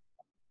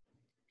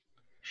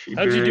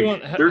 How'd you do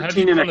on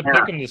the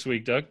pick'em this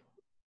week, Doug?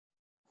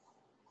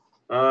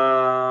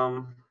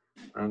 I'm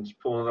just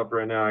pulling it up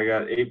right now. I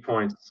got 8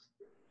 points,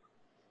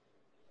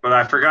 but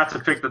I forgot to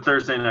pick the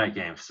Thursday night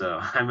game, so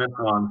I missed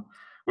one,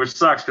 which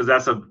sucks because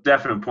that's a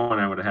definite point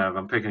I would have.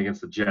 I'm picking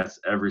against the Jets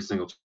every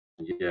single chance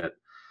you get.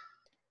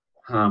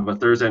 But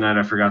Thursday night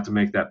I forgot to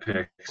make that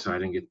pick, so I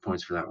didn't get the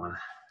points for that one.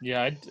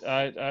 Yeah,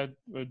 I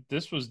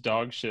this was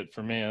dog shit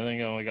for me. I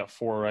think I only got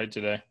 4 right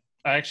today.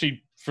 I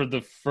actually, for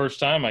the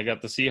first time, I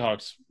got the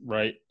Seahawks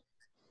right.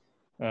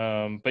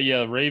 But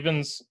yeah,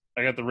 Ravens.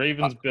 I got the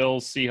Ravens,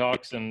 Bills,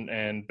 Seahawks,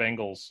 and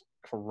Bengals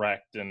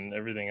correct, and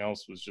everything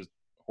else was just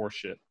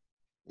horseshit.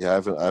 Yeah, I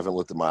haven't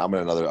looked at my. I'm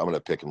gonna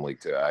pick 'em league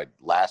too.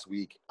 Last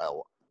week I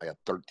got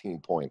 13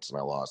 points and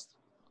I lost.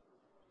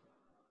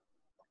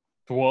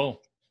 Whoa,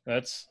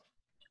 that's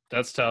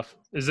tough.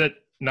 Is it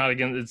not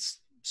against? It's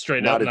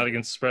straight up not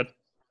against the spread.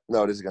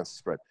 No, it is against the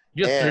spread.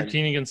 You got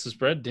 13 against the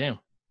spread. Damn.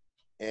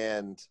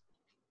 And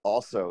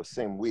also,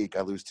 same week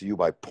I lose to you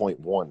by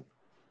 0.1.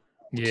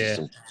 Yeah.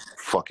 Some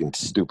fucking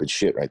stupid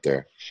shit right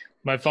there.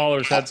 My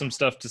followers had some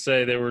stuff to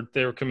say. They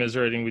were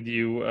commiserating with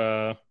you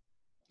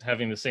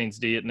having the Saints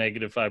D at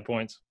 -5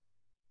 points.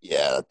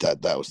 Yeah,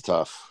 that was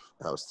tough.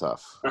 That was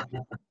tough.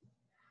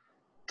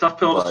 Tough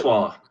pill to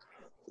swallow.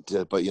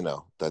 But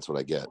that's what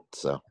I get.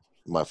 So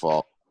my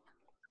fault.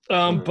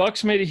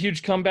 Bucks made a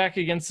huge comeback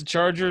against the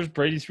Chargers.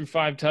 Brady threw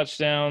 5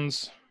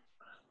 touchdowns.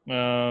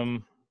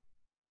 Arians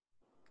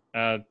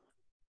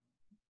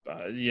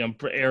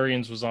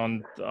was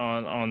on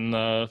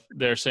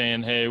there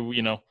saying, hey,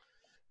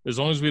 as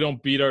long as we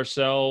don't beat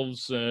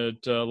ourselves,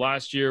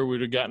 last year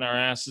we'd have gotten our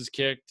asses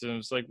kicked. And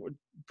it's like,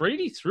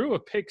 Brady threw a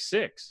pick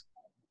 6.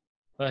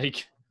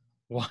 Like,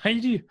 why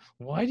do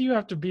you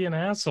have to be an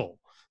asshole?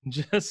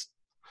 Just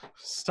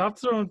stop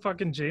throwing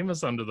fucking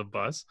Jameis under the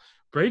bus.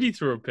 Brady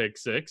threw a pick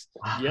 6.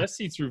 Yes,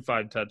 he threw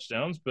 5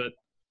 touchdowns, but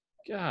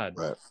God,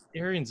 right.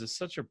 Arians is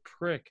such a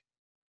prick.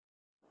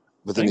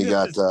 But then you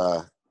got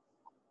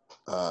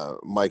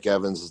Mike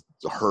Evans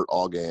hurt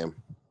all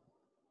game,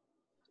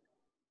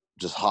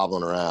 just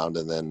hobbling around,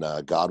 and then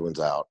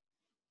Godwin's out.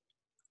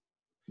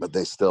 but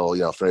they still,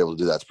 if they're able to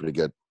do that, it's pretty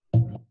good.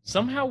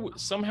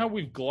 Somehow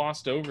we've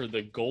glossed over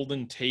the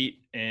Golden Tate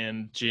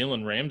and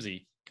Jalen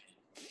Ramsey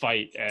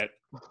fight at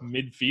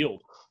midfield.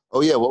 Oh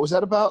yeah, what was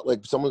that about?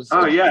 Like someone's.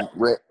 Oh yeah,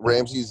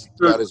 Ramsey's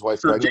got his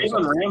wife pregnant.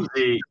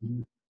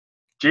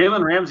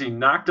 Jalen Ramsey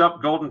knocked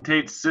up Golden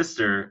Tate's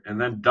sister and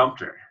then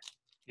dumped her.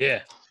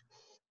 Yeah.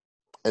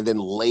 And then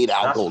laid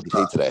out Golden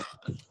Tate today.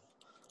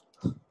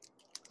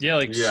 Yeah,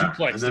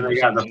 suplex. And then they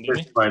got the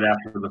fist fight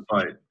after the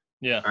fight.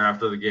 Yeah. Or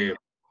after the game.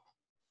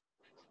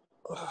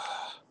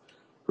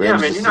 Yeah,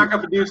 man, you knock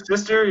up a dude's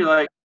sister, you're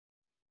like,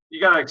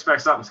 you gotta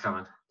expect something's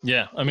coming.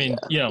 Yeah, I mean,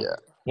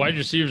 wide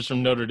receivers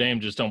from Notre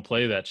Dame just don't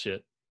play that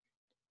shit.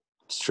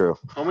 It's true.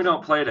 Homie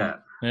don't play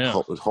that. Yeah.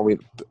 Homie.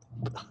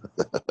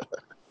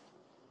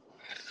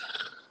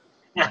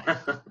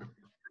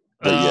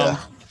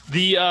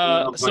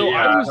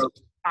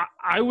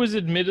 I was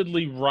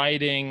admittedly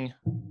riding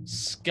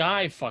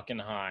sky fucking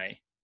high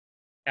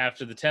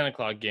after the 10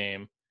 o'clock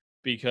game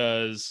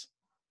because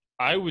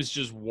I was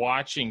just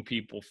watching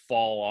people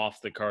fall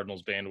off the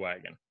Cardinals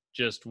bandwagon,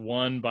 just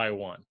one by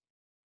one,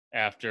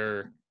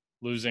 after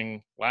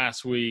losing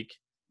last week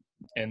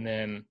and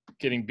then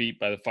getting beat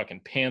by the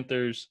fucking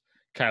Panthers.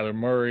 Kyler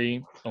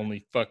Murray,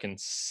 only fucking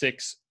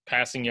 6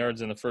 passing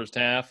yards in the first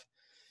half.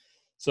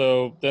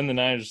 So then the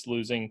Niners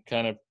losing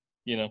kind of,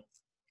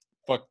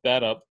 fucked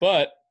that up.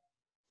 But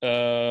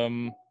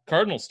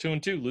Cardinals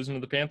 2-2, losing to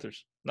the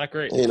Panthers. Not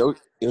great.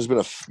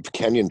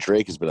 Kenyon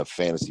Drake has been a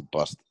fantasy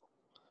bust.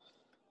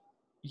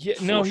 Yeah,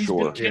 no, he's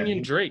been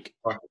Kenyon Drake.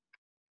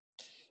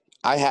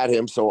 I had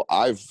him, so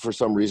for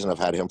some reason I've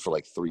had him for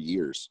like 3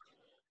 years,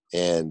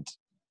 and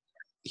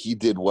he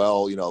did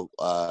well. He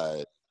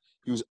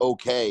was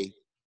okay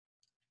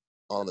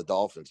on the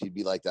Dolphins. He'd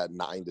be like that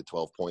 9 to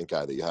 12 point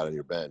guy that you had on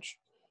your bench,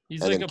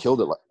 killed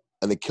it.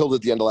 And they killed it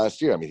at the end of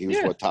last year. I mean, he was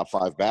top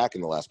 5 back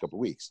in the last couple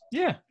of weeks.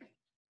 Yeah.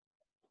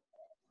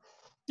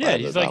 Yeah,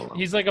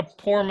 he's like a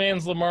poor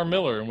man's Lamar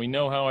Miller, and we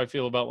know how I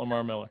feel about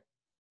Lamar Miller.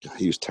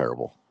 He was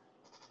terrible.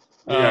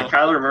 Yeah,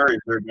 Kyler Murray's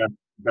their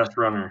best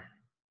runner.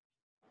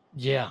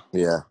 Yeah.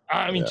 Yeah.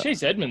 I mean,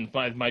 Chase Edmonds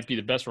might be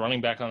the best running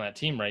back on that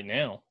team right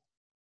now.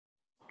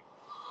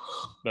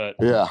 But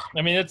yeah,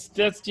 I mean that's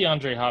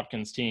DeAndre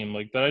Hopkins' team.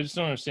 But I just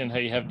don't understand how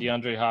you have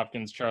DeAndre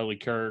Hopkins, Charlie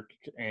Kirk,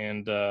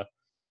 and the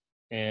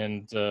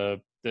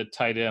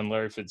tight end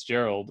Larry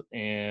Fitzgerald,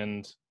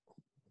 and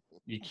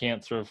you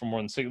can't throw for more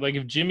than 6. Like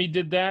if Jimmy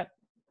did that,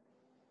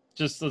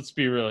 just let's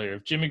be real here.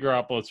 If Jimmy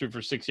Garoppolo threw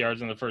for 6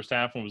 yards in the first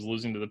half and was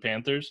losing to the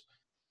Panthers,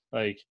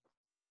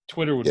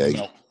 Twitter would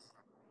melt.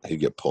 He'd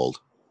get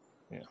pulled.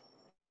 Yeah.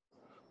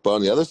 But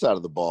on the other side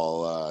of the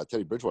ball,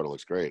 Teddy Bridgewater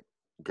looks great.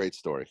 Great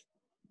story.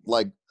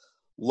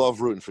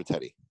 Love rooting for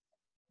Teddy.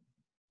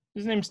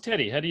 His name's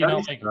Teddy. How do you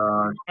not like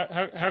him?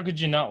 How could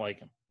you not like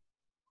him?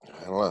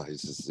 I don't know.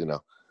 He's just,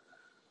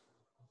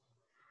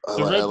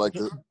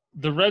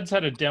 The Reds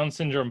had a Down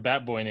syndrome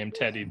bat boy named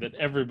Teddy that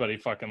everybody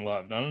fucking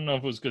loved. I don't know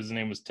if it was because his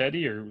name was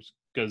Teddy or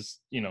because,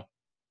 he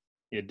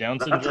had Down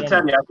syndrome. That's a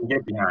Teddy I can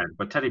get behind.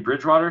 But Teddy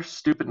Bridgewater,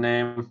 stupid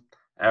name,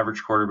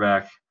 average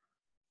quarterback.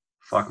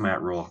 Fuck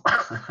Matt Rule.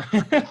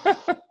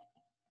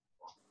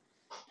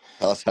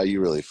 That's how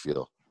you really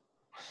feel.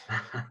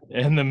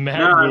 And the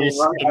Matt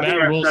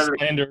Rule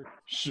slander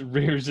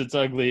rears its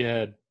ugly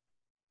head.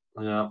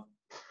 Yeah.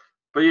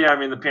 But yeah, I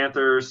mean the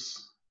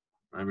Panthers.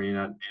 I mean,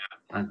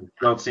 I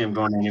don't see them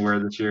going anywhere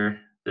this year.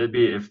 It'd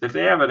be if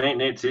they have an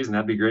 8-8 season,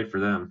 that'd be great for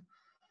them.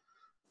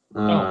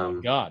 Oh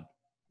my God,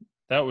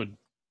 that would.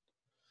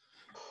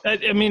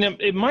 I mean,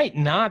 it might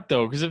not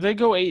though, because if they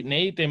go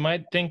 8-8, they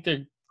might think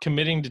they're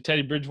committing to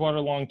Teddy Bridgewater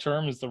long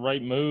term is the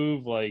right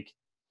move. Like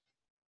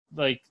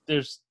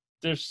there's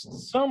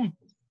some,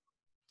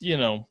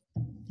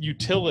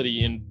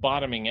 utility in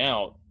bottoming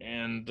out,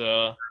 and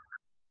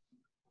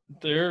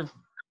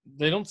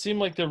they don't seem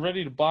like they're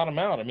ready to bottom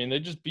out. I mean, they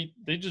just beat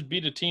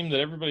a team that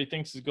everybody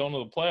thinks is going to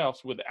the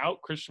playoffs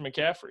without Christian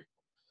McCaffrey.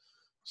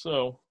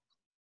 So,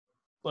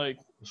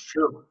 it's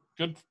true.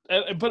 Good,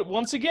 but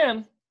once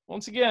again,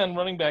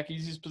 running back,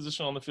 easiest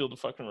position on the field to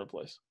fucking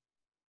replace.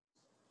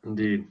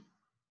 Indeed.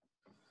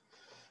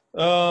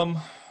 Guys,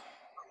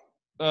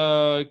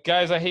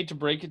 I hate to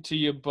break it to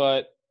you,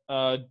 but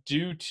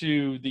due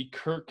to the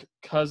Kirk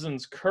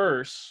Cousins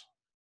curse,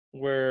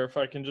 where if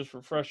I can just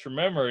refresh your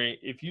memory,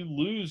 if you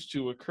lose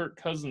to a Kirk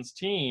Cousins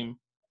team,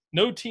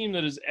 no team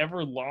that has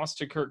ever lost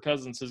to Kirk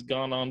Cousins has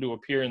gone on to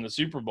appear in the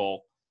Super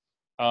Bowl.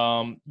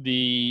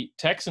 The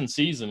Texan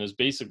season is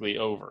basically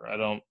over. I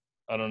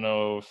don't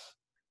know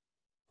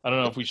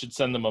if we should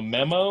send them a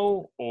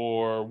memo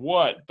or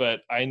what,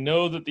 but I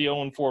know that the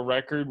 0-4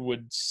 record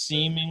would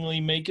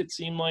seemingly make it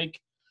seem like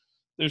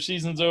their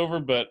season's over,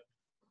 but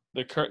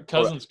the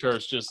Cousins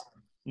curse just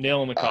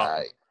nail in the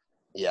coffin.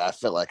 Yeah, I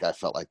felt like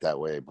that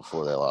way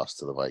before they lost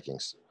to the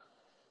Vikings.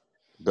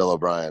 Bill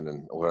O'Brien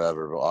and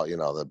whatever,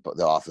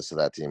 the office of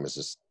that team is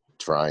just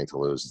trying to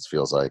lose. It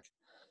feels like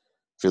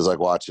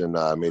watching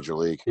Major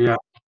League. Yeah.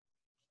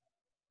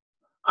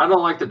 I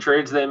don't like the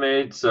trades they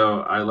made,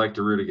 so I like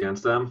to root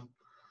against them.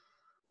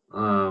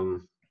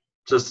 So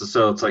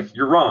it's like,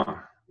 you're wrong.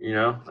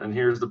 and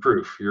here's the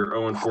proof. You're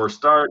 0-4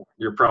 start.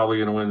 You're probably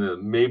going to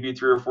win maybe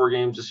 3 or 4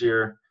 games this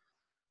year.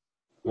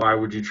 Why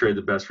would you trade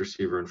the best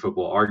receiver in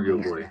football,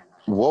 arguably?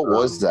 What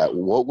was that?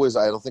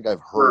 I don't think I've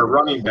heard.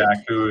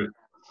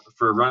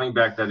 For a running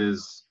back that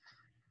is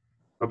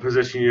a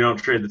position you don't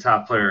trade the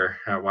top player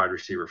at wide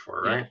receiver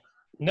for, right?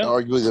 No.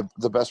 Arguably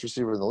the best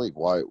receiver in the league.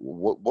 Why?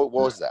 What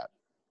was that?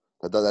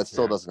 That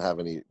still doesn't have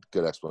any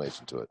good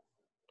explanation to it.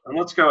 And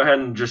let's go ahead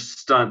and just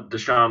stunt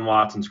Deshaun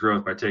Watson's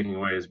growth by taking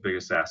away his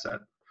biggest asset.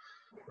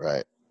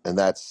 Right. And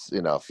that's,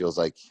 feels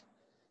like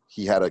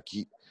he had I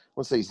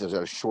wouldn't say he's had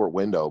a short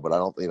window, but I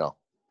don't,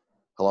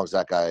 how long does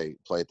that guy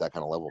play at that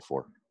kind of level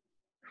for?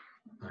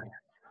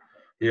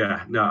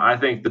 Yeah, no, I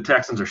think the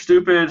Texans are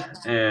stupid,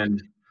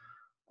 and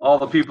all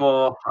the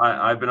people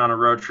I've been on a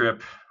road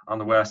trip on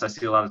the West, I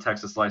see a lot of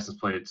Texas license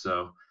plates,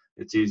 so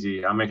it's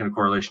easy. I'm making a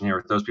correlation here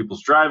with those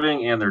people's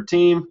driving and their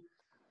team.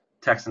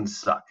 Texans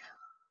suck.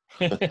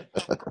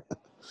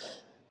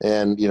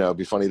 And, it'd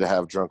be funny to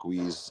have Drunk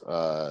Wheeze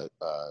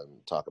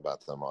talk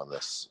about them on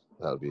this.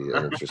 That would be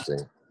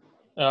interesting.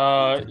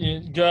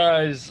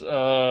 Guys,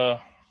 no.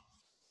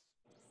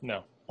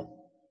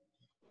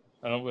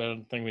 I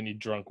don't think we need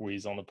Drunk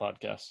Wheeze on the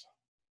podcast.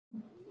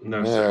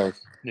 No, sir.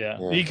 Yeah,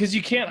 because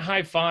you can't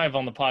high five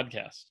on the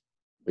podcast.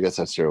 I guess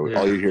that's true. Yeah.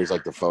 All you hear is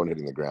like the phone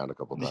hitting the ground a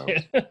couple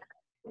times. And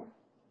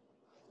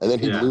then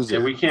he'd lose it.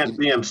 And we can't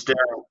see him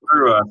staring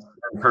through us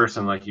in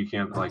person like you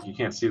can't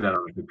see that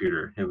on the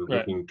computer, him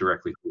looking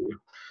directly through you.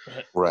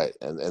 Right.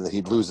 And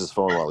he'd lose his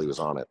phone while he was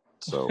on it.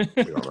 So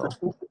we don't know.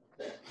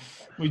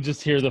 We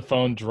just hear the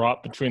phone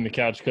drop between the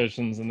couch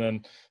cushions, and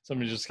then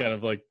somebody just kind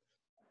of like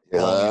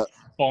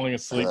falling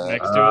asleep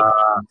next to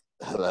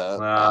it.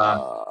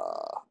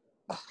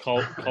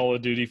 Call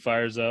of Duty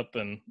fires up,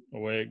 and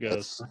away it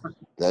goes.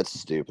 That's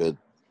stupid.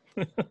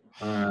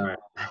 All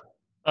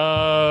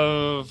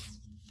right.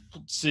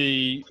 Let's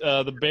see.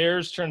 The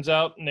Bears, turns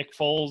out Nick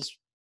Foles,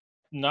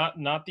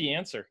 not the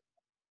answer.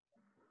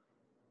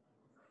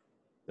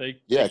 They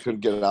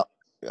couldn't get it out.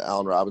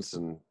 Allen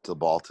Robinson to the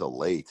ball till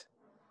late.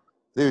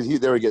 They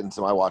were getting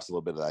some. I watched a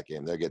little bit of that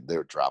game. They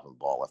were dropping the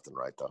ball left and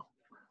right though.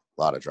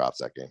 A lot of drops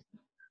that game.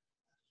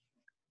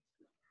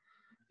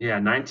 Yeah,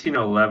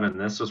 1911.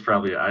 This was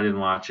probably, I didn't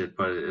watch it,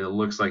 but it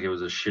looks like it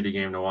was a shitty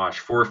game to watch.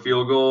 4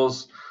 field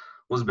goals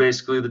was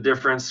basically the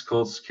difference.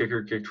 Colts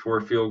kicker kicked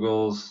 4 field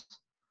goals.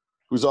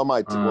 Who's on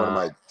one of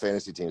my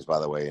fantasy teams, by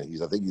the way,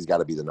 and I think he's got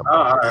to be the number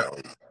one.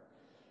 Right.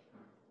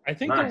 I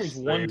think there was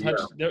one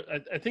touch.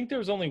 I think there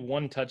was only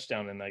one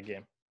touchdown in that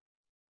game.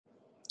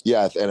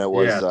 Yeah, and it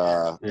was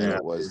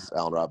it was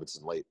Allen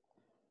Robinson late.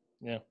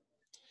 Yeah.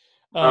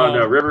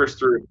 No, Rivers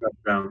threw a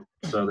touchdown,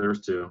 so there's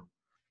 2.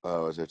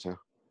 Oh, is there 2?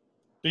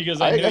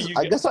 Because I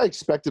guess I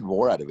expected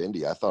more out of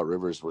Indy. I thought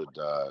Rivers would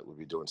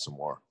be doing some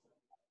more.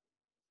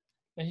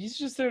 And he's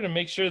just there to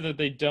make sure that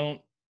they don't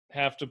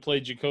have to play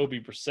Jacoby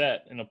Brissett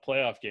in a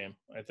playoff game.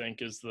 I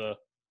think is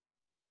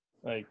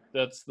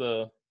that's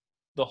the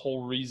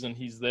whole reason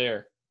he's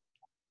there.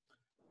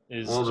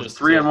 The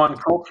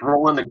 3-1 Colts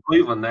roll into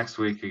Cleveland next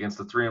week against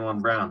the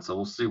 3-1 Browns, so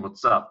we'll see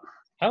what's up.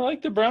 I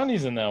like the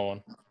Brownies in that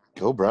one.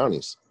 Go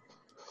Brownies!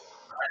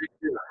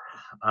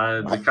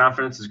 The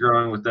confidence is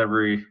growing with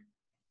every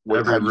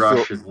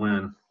rush and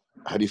win.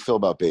 How do you feel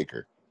about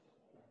Baker?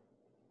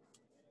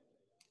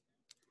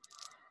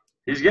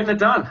 He's getting it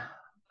done.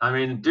 I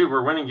mean, dude,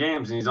 we're winning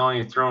games, and he's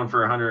only throwing for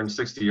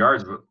 160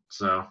 yards,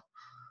 so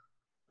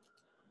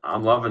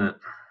I'm loving it.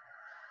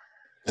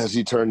 Has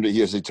he turned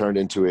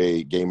into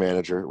a game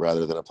manager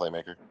rather than a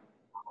playmaker?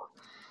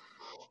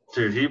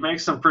 Dude, he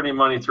makes some pretty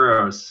money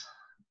throws.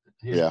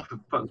 He's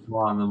putting the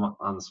ball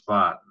on the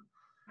spot.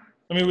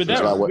 I mean, with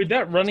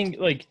that running,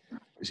 like,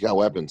 he's got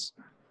weapons.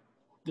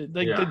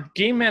 The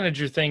game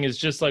manager thing is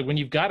just like when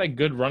you've got a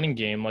good running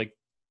game, like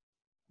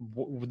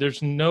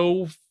there's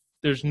no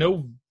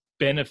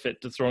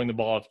benefit to throwing the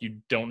ball if you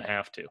don't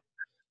have to.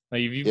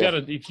 Like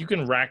if you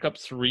can rack up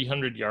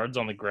 300 yards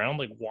on the ground,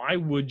 like why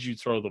would you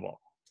throw the ball?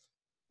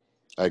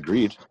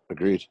 Agreed.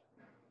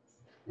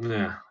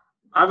 Yeah,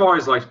 I've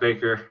always liked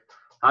Baker.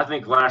 I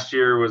think last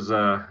year was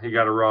he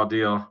got a raw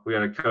deal. We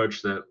had a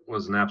coach that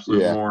was an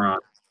absolute moron.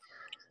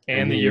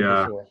 And the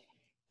year before.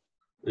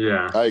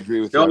 Yeah, I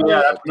agree with you. you.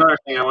 Yeah, that's another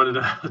thing I wanted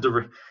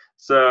to.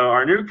 So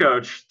our new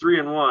coach,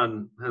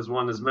 3-1, has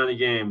won as many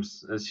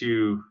games as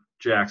Hugh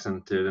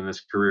Jackson did in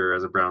his career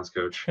as a Browns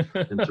coach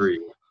in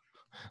 3.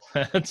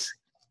 That's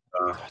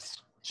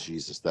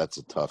Jesus. That's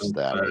a tough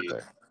stat right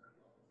there.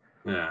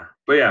 Yeah,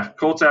 but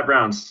Colts at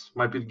Browns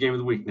might be the game of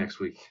the week next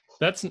week.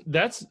 That's in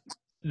the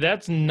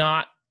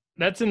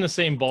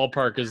same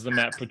ballpark as the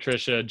Matt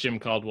Patricia, Jim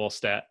Caldwell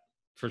stat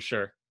for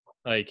sure.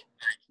 Like,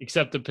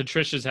 except that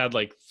Patricia's had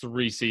like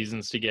 3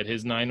 seasons to get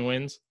his 9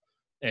 wins,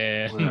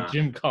 and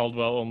Jim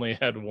Caldwell only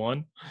had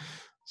 1.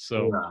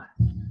 So,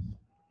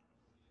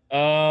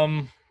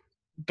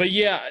 but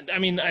yeah, I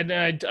mean, I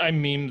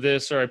memed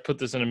this, or I put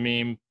this in a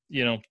meme.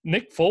 You know,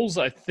 Nick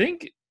Foles, I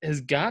think,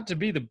 has got to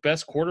be the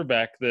best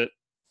quarterback that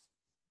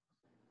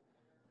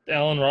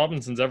Allen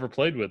Robinson's ever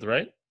played with,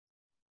 right?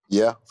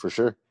 Yeah, for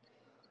sure.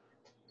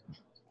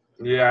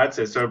 Yeah, I'd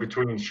say so.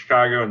 Between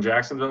Chicago and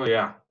Jacksonville,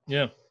 yeah.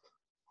 Yeah.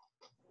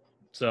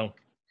 So,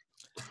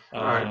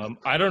 All right.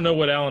 I don't know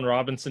what Allen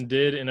Robinson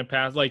did in a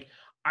past. Like,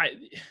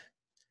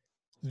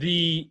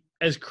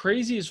 as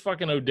crazy as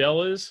fucking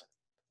Odell is,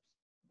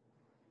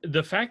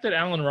 the fact that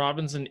Allen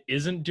Robinson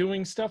isn't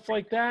doing stuff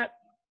like that,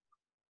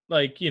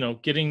 like,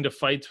 getting to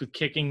fights with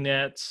kicking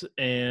nets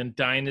and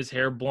dyeing his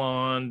hair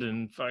blonde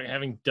and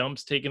having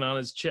dumps taken on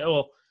his chest.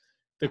 Well,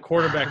 the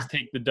quarterbacks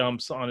take the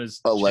dumps on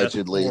his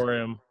Allegedly. chest for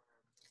him.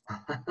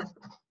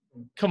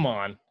 Come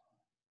on.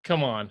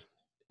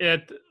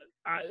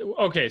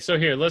 Okay, so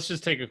here, let's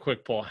just take a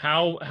quick poll.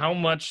 How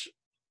much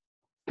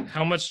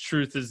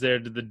truth is there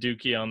to the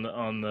dookie on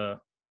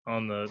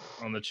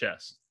the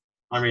chest?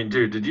 I mean,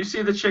 dude, did you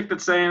see the chick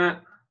that's saying it?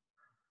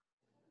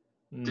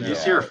 Did you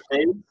see her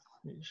face?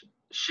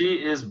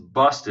 She is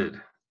busted.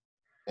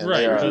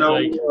 Right. There's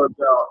no more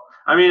about.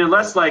 I mean,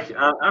 unless I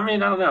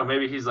don't know.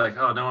 Maybe he's like,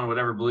 oh, no one would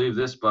ever believe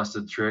this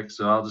busted trick,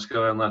 so I'll just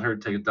go ahead and let her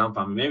take a dump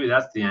on me. Maybe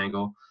that's the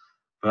angle,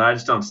 but I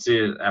just don't see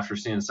it after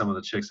seeing some of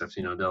the chicks I've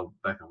seen Odell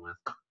Beckham with.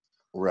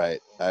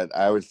 Right.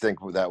 I would think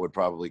that would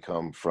probably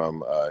come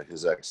from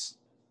his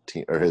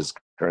ex-team or his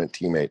current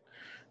teammate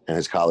and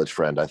his college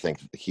friend. I think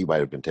he might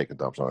have been taking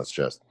dumps on his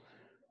chest,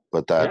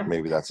 but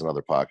maybe that's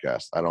another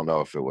podcast. I don't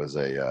know if it was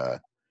a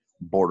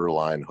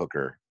borderline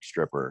hooker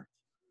stripper.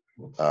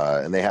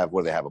 And they have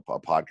a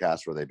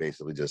podcast where they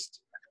basically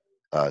just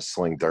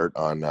sling dirt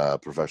on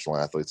professional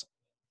athletes.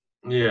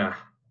 Yeah.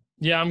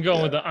 Yeah, I'm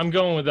going with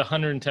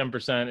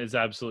 110% is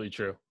absolutely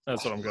true.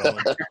 That's what I'm going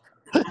with.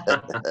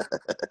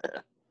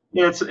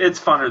 Yeah, it's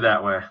funner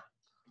that way,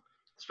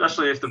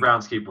 especially if the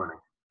Browns keep winning.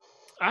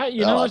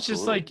 It's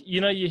just like,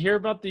 you hear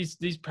about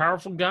these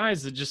powerful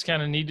guys that just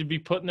kind of need to be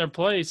put in their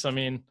place. I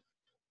mean,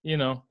 I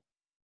don't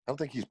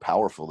think he's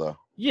powerful though.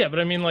 Yeah,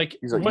 but I mean, like,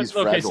 he's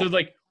fragile. Okay, so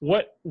like,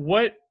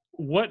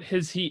 what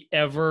has he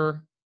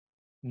ever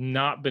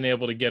not been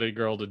able to get a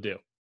girl to do?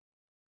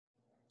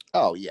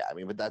 Oh yeah, I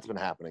mean, but that's been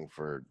happening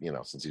for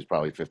since he's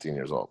probably 15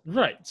 years old.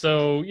 Right.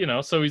 So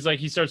so he's like,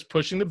 he starts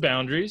pushing the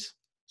boundaries.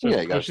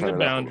 Starts pushing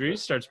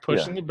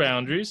the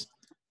boundaries.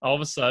 All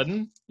of a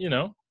sudden,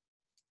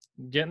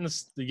 getting the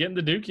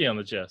dookie on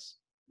the chest.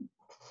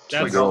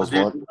 That's like all the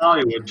dudes in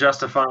Hollywood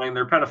justifying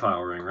their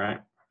pedophile ring,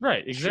 right?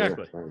 Right.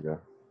 Exactly. Sure. There you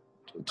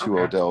go. 2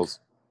 Odells,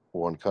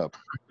 1 cup.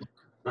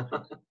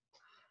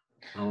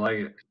 I like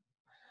it.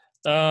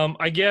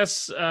 I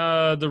guess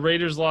the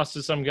Raiders lost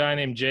to some guy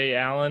named Jay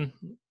Allen.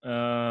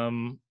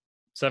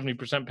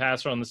 70%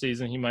 passer on the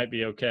season. He might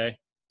be okay.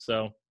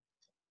 So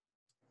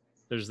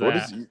there's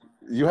that.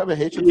 You have a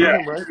hatred for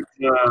him, right?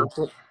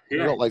 You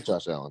don't like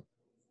Josh Allen.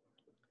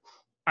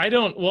 I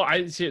don't. Well,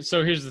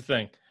 so here's the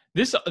thing.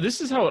 This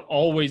is how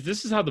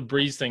the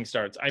Breeze thing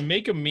starts. I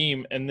make a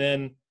meme and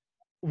then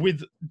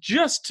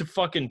just to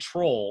fucking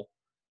troll,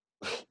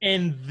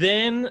 and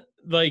then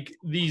like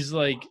these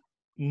like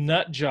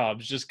nut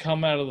jobs just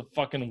come out of the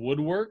fucking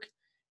woodwork,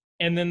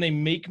 and then they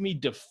make me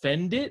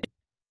defend it,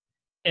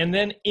 and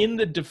then in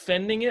the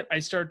defending it I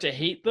start to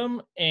hate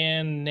them,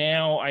 and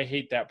now I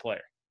hate that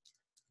player.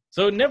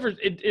 So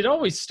it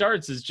always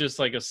starts as just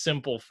like a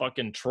simple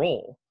fucking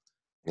troll.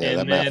 Yeah,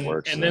 that math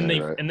works. And then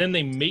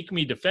they make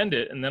me defend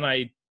it, and then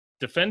I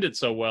defend it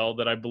so well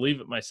that I believe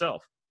it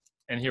myself.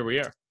 And here we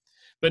are.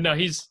 But no,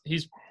 he's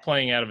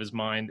playing out of his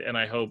mind, and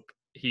I hope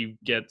he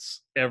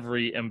gets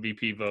every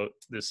MVP vote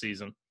this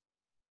season.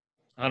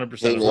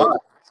 100%.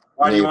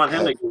 Why do you want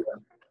him to get it,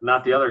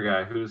 not the other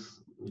guy?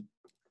 Who's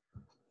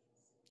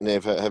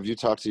Nave, have you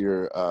talked to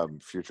your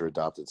future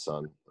adopted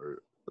son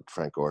or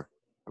Frank Gore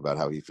about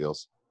how he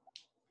feels?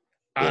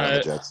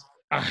 The Jets?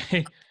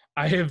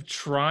 I have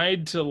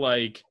tried to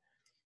like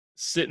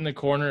sit in the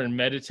corner and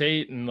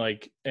meditate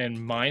and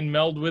mind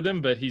meld with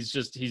him, but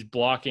he's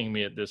blocking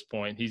me at this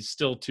point. He's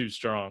still too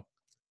strong.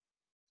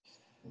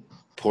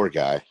 Poor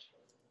guy.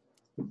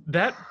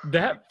 That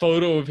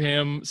photo of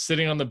him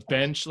sitting on the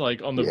bench,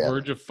 like on the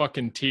verge of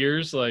fucking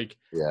tears, like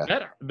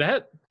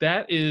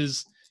that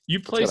is, you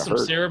play some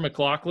hurt. Sarah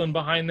McLachlan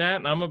behind that,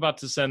 and I'm about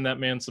to send that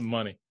man some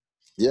money.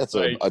 Yeah, it's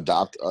like,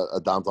 adopt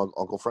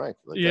Uncle Frank.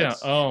 Like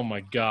oh my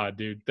God,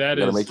 dude. That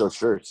is. Gotta make those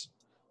shirts.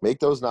 Make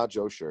those not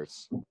Joe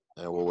shirts,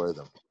 and we'll wear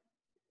them.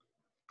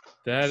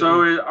 Are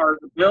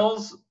the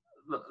Bills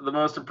the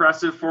most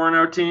impressive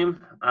 4-0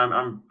 team?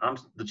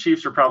 The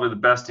Chiefs are probably the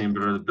best team,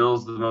 but are the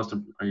Bills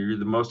are you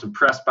the most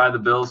impressed by the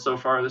Bills so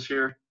far this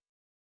year?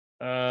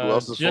 Who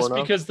else is just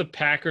 4-0? Because the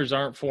Packers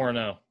aren't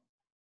 4-0.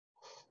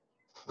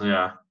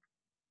 Yeah.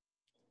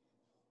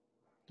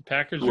 The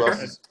Packers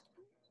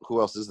Who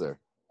else is there?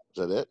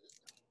 Is that it?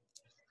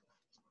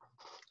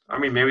 I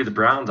mean, maybe the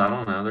Browns. I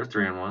don't know. They're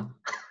 3-1.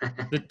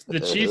 The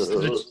Chiefs.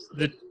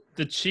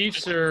 The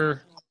Chiefs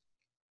are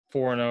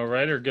 4-0,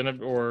 right?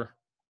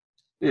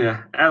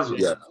 Yeah.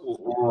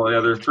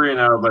 They're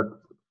 3-0,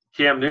 but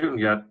Cam Newton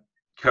got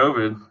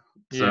COVID,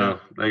 so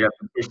they got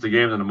to push the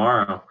game to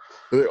tomorrow.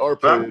 They are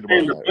playing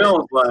tomorrow. The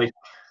Bills,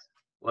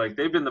 like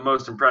they've been the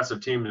most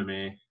impressive team to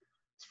me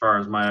as far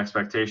as my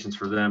expectations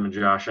for them and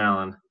Josh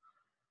Allen.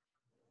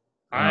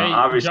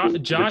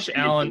 Josh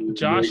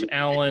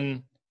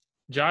Allen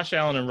Josh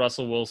Allen and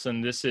Russell Wilson,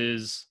 this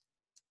is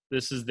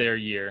their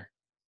year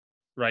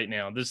right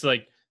now. This is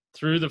like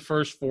through the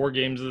first 4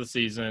 games of the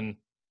season,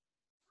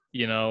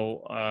 they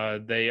are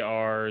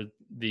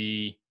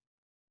the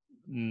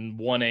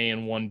 1A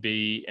and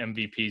 1B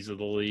MVPs of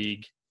the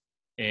league.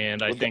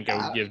 And I think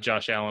I would give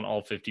Josh Allen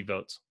all 50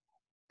 votes.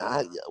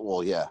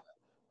 Yeah.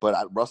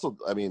 But Russell,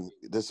 I mean,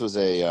 this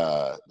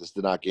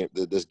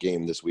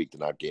game this week did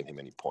not gain him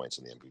any points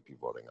in the MVP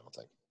voting, I don't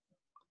think.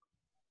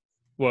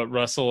 What,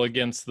 Russell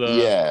against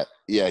the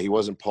 – Yeah, he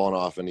wasn't pulling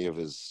off any of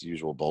his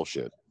usual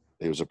bullshit.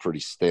 It was a pretty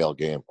stale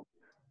game.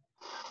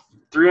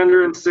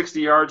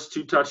 360 yards,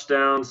 2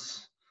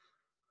 touchdowns.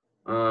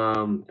 He's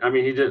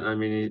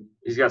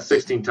got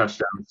 16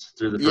 touchdowns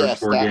through the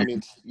first 4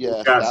 games.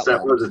 He's got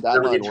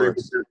 73%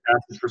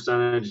 passes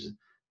percentage.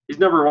 He's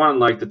number 1 in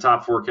like the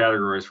top 4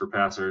 categories for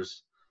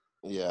passers.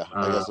 Yeah,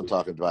 I guess I'm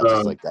talking about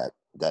just like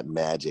that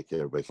magic that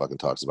everybody fucking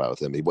talks about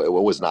with him. It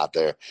was not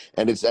there,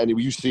 and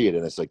you see it,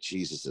 and it's like,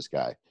 Jesus, this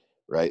guy,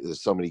 right?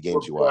 There's so many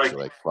games you watch,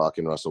 like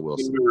fucking Russell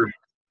Wilson.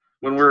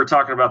 When we were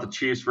talking about the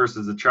Chiefs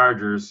versus the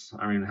Chargers,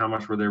 I mean, how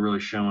much were they really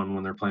showing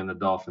when they're playing the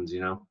Dolphins?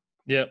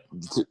 Yep.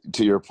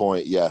 To your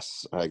point,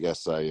 yes. I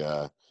guess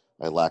I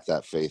lack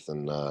that faith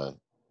in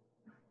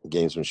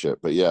gamesmanship,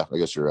 but yeah, I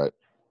guess you're right.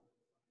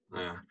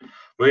 Yeah.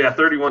 Well, yeah,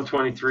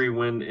 31-23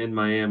 win in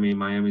Miami.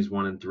 Miami's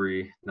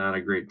 1-3, not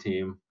a great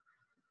team,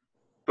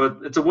 but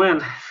it's a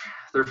win.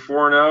 They're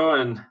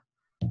 4-0, and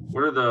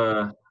what are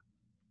the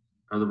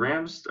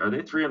Rams? Are they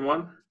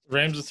 3-1?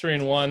 Rams are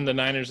 3-1. The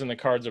Niners and the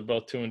Cards are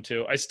both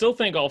 2-2. I still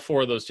think all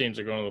 4 of those teams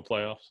are going to the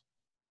playoffs.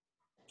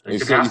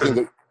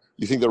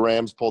 You think the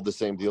Rams pulled the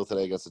same deal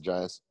today against the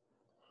Giants?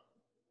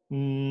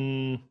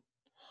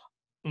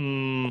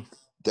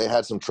 They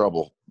had some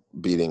trouble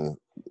beating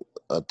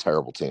a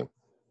terrible team.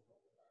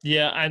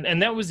 Yeah,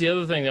 and that was the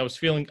other thing that I was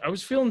feeling. I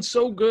was feeling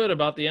so good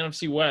about the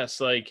NFC West,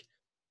 like,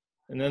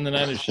 and then the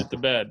Niners shit the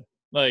bed.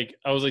 Like,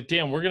 I was like,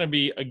 damn, we're gonna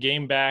be a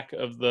game back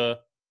of the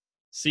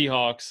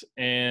Seahawks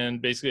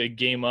and basically a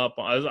game up.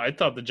 I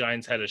thought the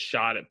Giants had a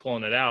shot at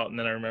pulling it out, and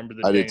then I remembered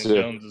that Daniel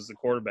Jones is the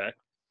quarterback.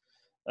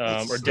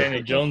 Or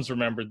Daniel Jones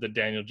remembered that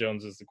Daniel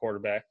Jones is the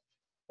quarterback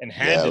and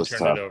had to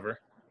turn it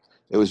over.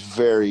 It was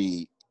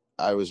very –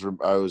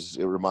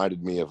 it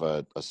reminded me of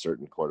a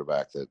certain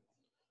quarterback that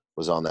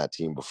was on that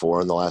team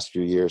before in the last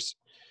few years.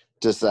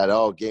 Just that,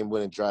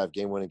 game-winning drive.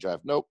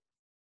 Nope.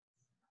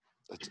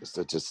 I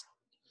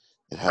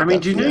mean,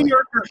 do New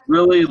Yorkers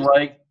really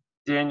like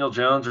Daniel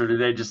Jones, or do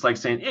they just like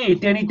saying, hey,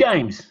 Danny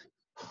Dimes?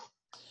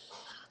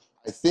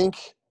 I think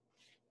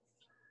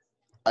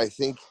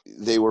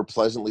they were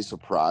pleasantly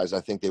surprised.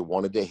 I think they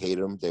wanted to hate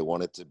him. They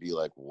wanted to be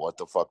like, what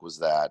the fuck was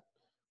that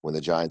when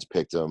the Giants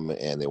picked him,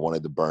 and they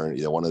wanted to burn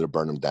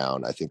him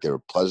down. I think they were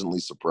pleasantly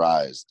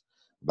surprised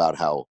about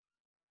how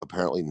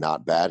apparently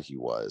not bad he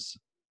was.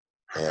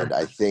 And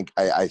I think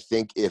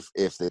if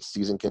the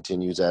season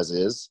continues as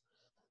is,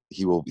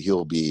 he'll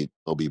be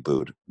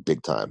booed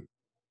big time.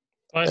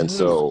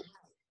 So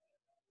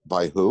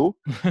by who?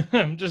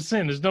 I'm just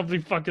saying, there's nobody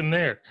fucking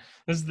there.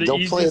 This is the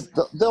easiest.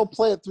 They'll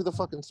play it through the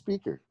fucking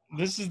speaker.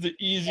 This is the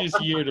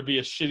easiest year to be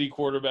a shitty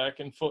quarterback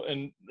in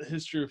the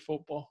history of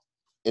football.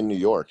 In New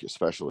York,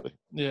 especially.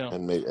 Yeah.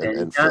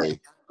 And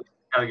Philly.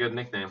 Got a good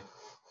nickname.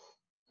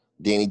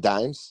 Danny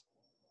Dimes?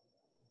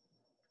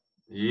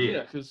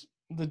 Yeah, because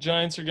the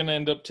Giants are going to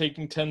end up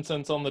taking 10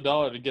 cents on the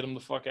dollar to get him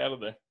the fuck out of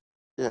there.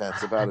 Yeah,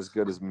 it's about as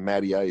good as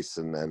Matty Ice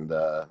and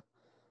the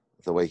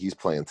way he's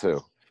playing, too.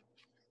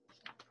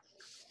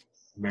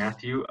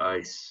 Matthew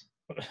Ice.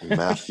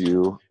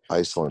 Matthew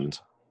Iceland.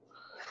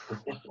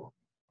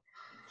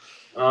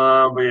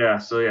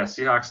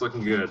 Seahawks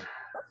looking good.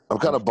 I'm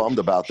kind of bummed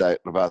about that.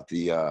 About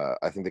the,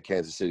 I think the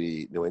Kansas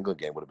City New England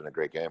game would have been a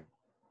great game.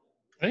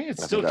 I think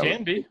it still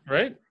can be,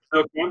 right?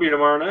 Still can be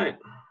tomorrow night.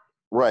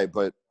 Right,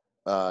 but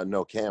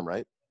no Cam,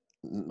 right?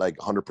 Like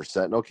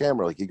 100% no Cam,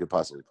 or like he could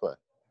possibly play.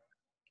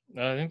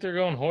 I think they're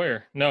going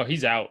Hoyer. No,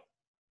 he's out.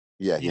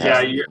 Yeah.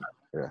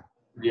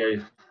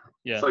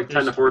 Yeah. It's like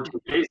 10 to 14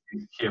 days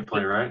you can't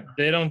play, right?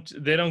 They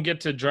don't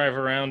get to drive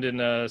around in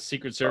a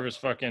Secret Service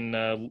fucking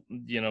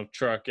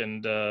truck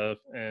and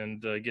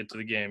get to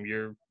the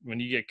game. When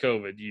you get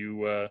COVID,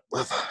 you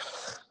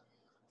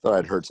thought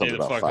I'd heard something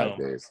about 5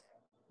 days.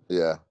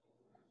 Yeah.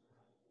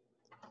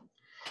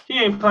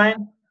 He ain't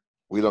playing.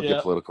 We don't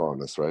get political on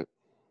this, right?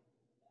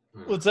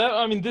 What's that?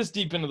 I mean, this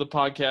deep into the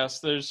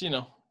podcast, there's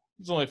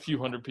only a few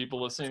hundred people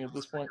listening at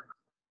this point.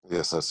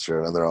 Yes, that's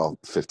true, and they're all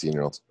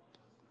 15-year-olds.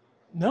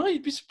 No,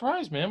 you'd be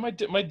surprised, man.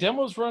 My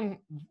demos run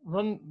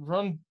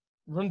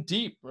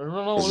deep. I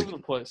run all over the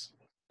place.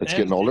 It's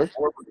getting older.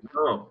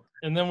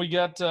 And then we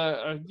got,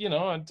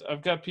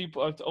 I've got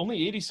people.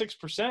 Only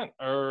 86%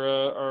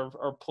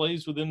 are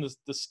plays within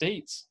the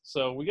states.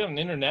 So we got an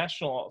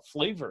international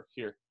flavor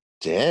here.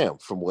 Damn,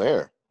 from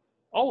where?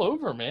 All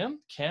over, man.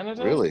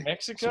 Canada, really?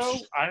 Mexico,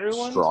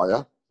 Ireland,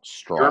 Australia,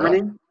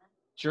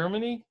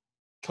 Germany,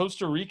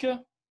 Costa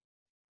Rica.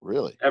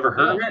 Really? Ever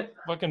heard of it?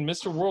 Fucking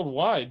Mr.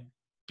 Worldwide.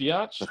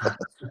 Biatch.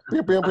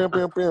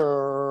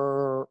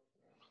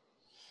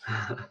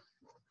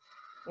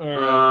 All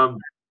right.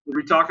 Did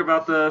we talk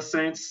about the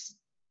Saints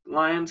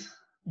Lions?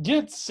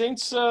 Yeah,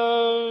 Saints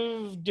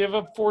gave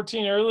up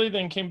 14 early,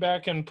 then came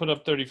back and put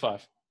up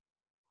 35.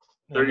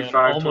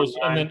 35-29.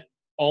 And then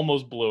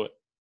almost blew it.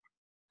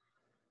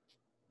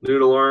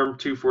 Noodle arm,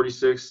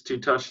 246, 2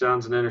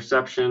 touchdowns, and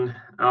interception.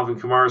 Alvin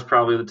Kamara is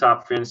probably the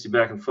top fantasy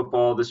back in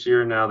football this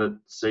year now that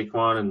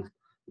Saquon and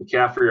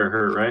McCaffrey are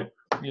hurt, right?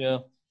 Yeah.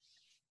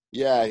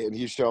 Yeah, and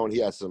he's shown he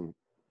had some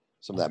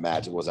of that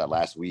magic. Was that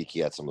last week? He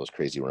had some of those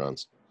crazy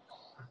runs.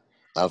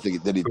 I don't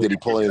think did he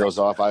pull any of those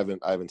off? I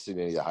haven't seen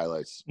any of the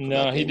highlights.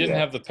 No, he didn't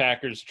have the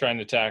Packers trying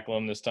to tackle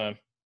him this time.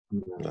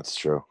 That's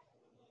true.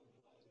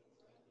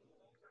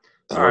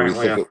 All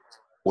right,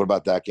 what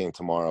about that game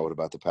tomorrow? What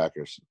about the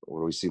Packers? What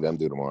do we see them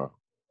do tomorrow?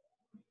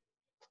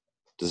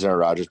 Does Aaron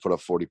Rodgers put up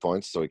 40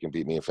 points so he can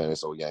beat me in fantasy?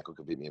 So Yanko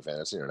can beat me in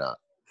fantasy or not?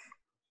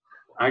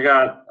 I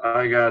got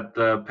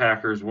the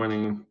Packers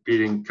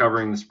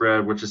covering the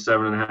spread, which is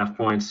 7.5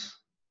 points.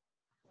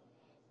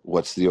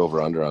 What's the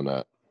over/under on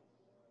that?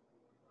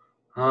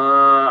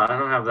 I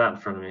don't have that in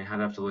front of me. I'd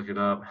have to look it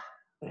up.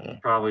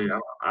 Probably,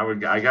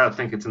 I gotta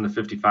think it's in the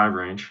 55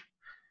 range.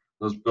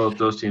 Both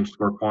those teams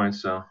score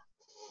points, so.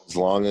 As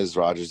long as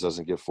Rodgers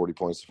doesn't get 40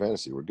 points to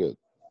fantasy, we're good.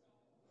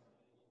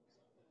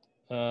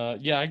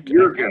 Yeah,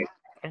 you're good.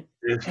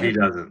 If he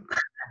doesn't.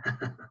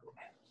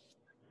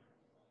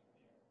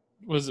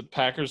 Was it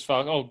Packers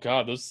Falcons? Oh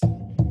God, those.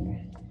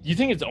 You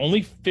think it's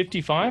only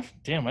 55?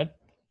 Damn, I'm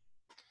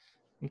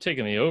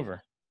taking the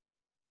over.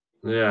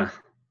 Yeah.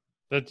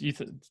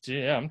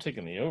 Yeah, I'm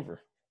taking the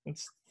over.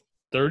 It's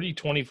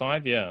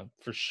 30-25. Yeah,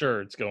 for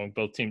sure. It's going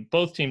both teams.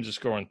 Both teams are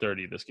scoring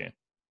 30 this game.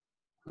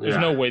 There's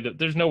no way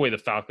the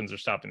Falcons are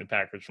stopping the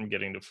Packers from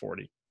getting to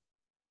 40.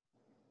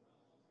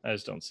 I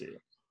just don't see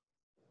it.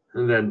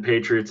 And then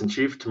Patriots and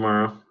Chiefs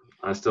tomorrow.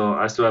 I still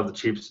have the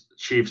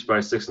Chiefs by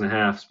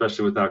 6.5,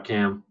 especially without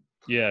Cam.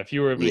 Yeah, if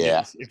you were able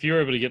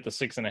to get the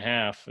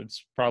 6.5,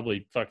 it's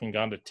probably fucking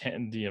gone to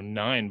 10,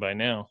 9 by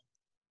now.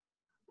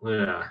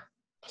 Yeah.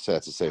 So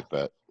that's a safe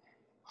bet.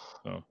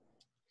 So.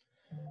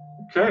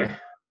 Okay.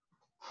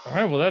 All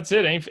right, well, that's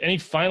it. Any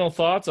final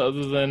thoughts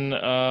other than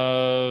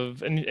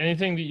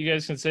anything that you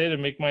guys can say to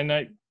make my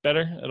night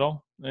better at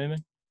all?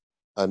 Anything?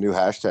 A new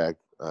hashtag.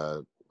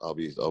 I'll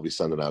be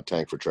sending out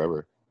Tank for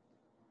Trevor.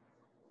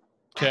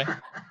 Okay.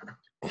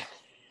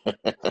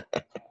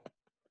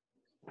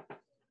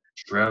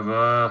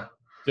 Trevor.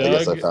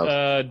 Doug,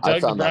 I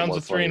found the Browns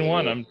are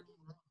 3-1.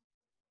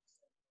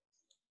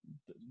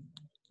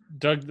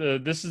 Doug,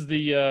 this is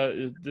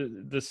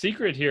the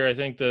secret here. I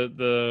think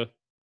the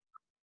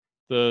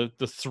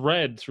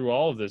thread through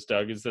all of this,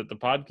 Doug, is that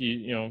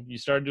you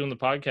started doing the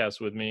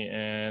podcast with me,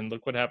 and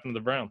look what happened to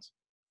the Browns.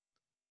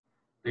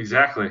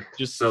 Exactly.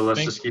 Let's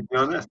just keep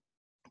doing this.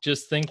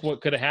 Just think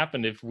what could have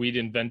happened if we'd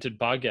invented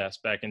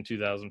podcasts back in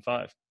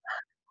 2005.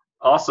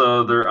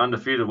 Also, they're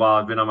undefeated while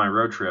I've been on my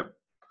road trip.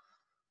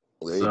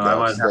 There you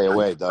go. Stay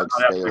away, Doug.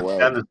 Stay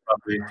away.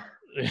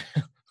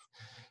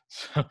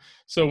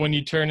 So when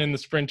you turn in the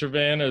Sprinter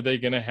van, are they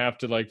going to have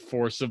to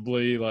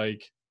forcibly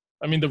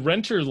the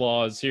renter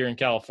laws here in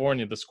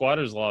California, the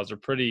squatters laws are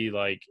pretty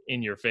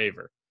in your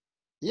favor.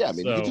 Yeah,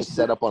 you could just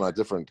set up on a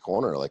different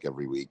corner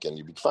every week and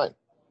you'd be fine.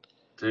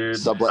 Dude,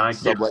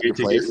 sublet your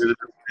place.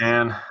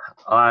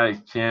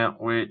 I can't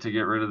wait to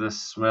get rid of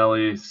this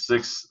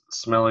six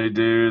smelly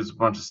dudes, a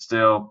bunch of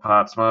stale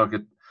pot smoke.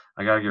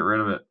 I gotta get rid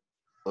of it.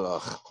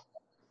 Ugh.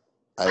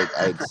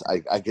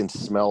 I can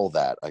smell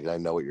that. I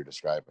know what you're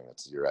describing.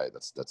 You're right.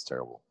 That's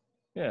terrible.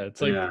 Yeah,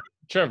 it's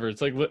Trevor.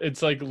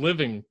 It's like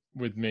living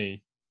with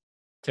me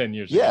 10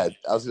 years ago. Yeah,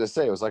 I was gonna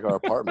say it was like our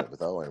apartment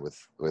with Owen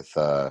with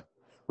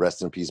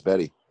rest in peace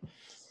Betty.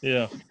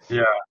 Yeah.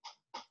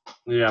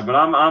 But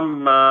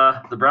I'm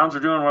the Browns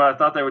are doing what I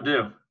thought they would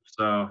do,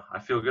 so I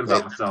feel good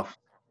about myself.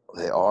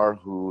 They are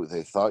who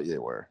they thought they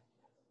were.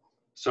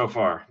 So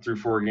far through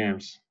 4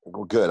 games.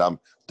 Well, good.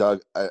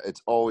 Doug. I'm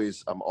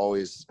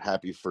always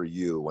happy for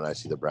you when I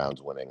see the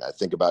Browns winning. I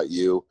think about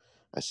you.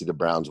 I see the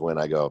Browns win.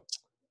 I go,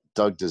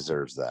 Doug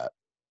deserves that.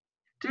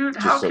 Dude,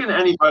 how can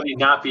anybody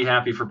not be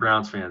happy for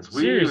Browns fans?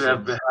 We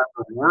have had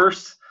the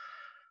worst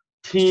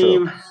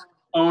team,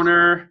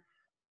 owner,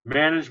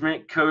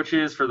 management,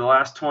 coaches for the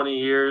last 20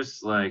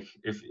 years.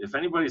 If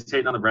anybody's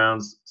hating on the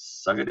Browns,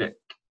 suck a dick.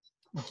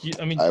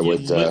 I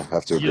would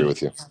have to agree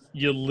with you.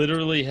 You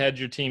literally had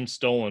your team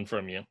stolen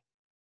from you,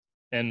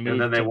 and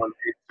then they won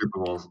 8 Super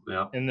Bowls.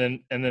 Yeah, and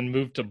then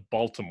moved to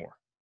Baltimore.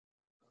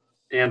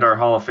 And our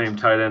Hall of Fame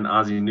tight end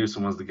Ozzie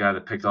Newsome was the guy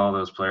that picked all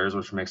those players,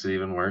 which makes it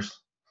even worse.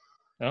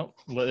 No,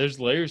 there's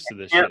layers to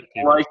this. I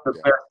can't like the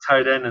best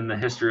tight end in the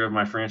history of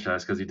my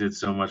franchise because he did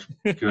so much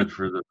good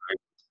for the.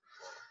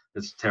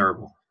 It's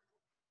terrible.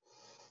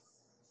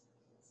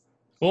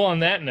 Well, on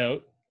that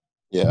note,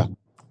 yeah,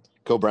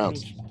 go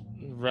Browns.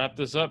 Wrap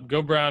this up.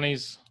 Go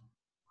Brownies.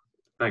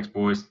 Thanks,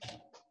 boys.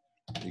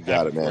 You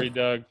got it, man.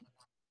 Doug.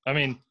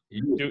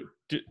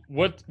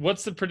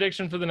 What's the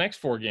prediction for the next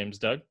 4 games,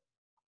 Doug?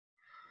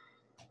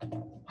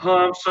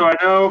 So I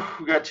know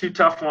we got 2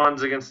 tough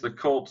ones against the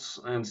Colts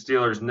and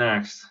Steelers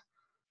next.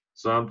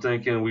 So I'm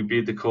thinking we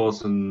beat the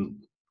Colts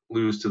and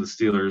lose to the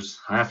Steelers.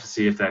 I have to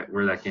see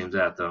where that game's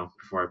at, though,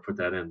 before I put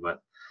that in.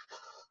 But,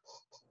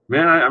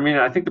 man,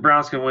 I think the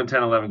Browns can win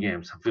 10, 11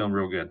 games. I'm feeling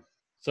real good.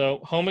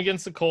 So home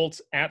against the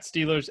Colts, at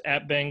Steelers,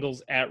 at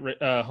Bengals, at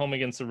home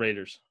against the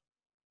Raiders.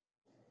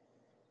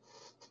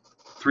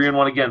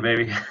 3-1 again,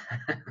 baby.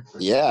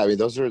 Yeah, I mean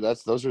those are 3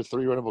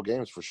 winnable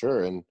games for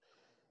sure, and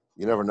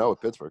you never know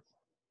with Pittsburgh.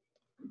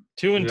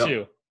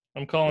 2-2.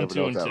 I'm calling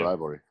 2-2. That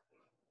rivalry.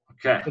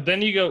 Okay. But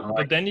then you go.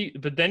 But then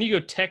you go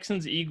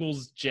Texans,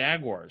 Eagles,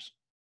 Jaguars.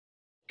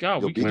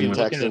 God, we could be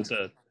looking at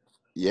the.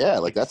 Yeah,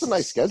 like that's a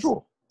nice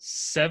schedule.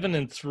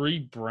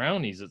 7-3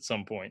 Brownies at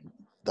some point.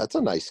 That's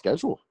a nice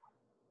schedule.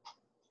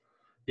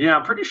 Yeah,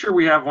 I'm pretty sure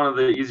we have one of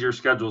the easier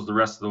schedules the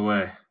rest of the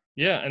way.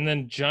 Yeah, and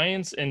then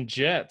Giants and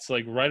Jets,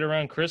 like right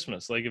around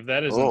Christmas. Like if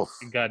that isn't a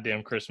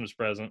goddamn Christmas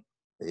present.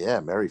 Yeah,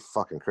 Merry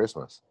fucking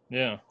Christmas.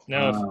 Yeah.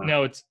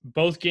 Now it's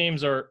both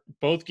games are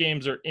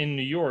in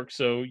New York,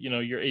 so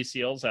your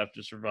ACLs have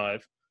to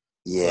survive.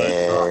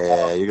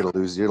 Yeah, you're gonna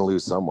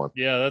lose someone.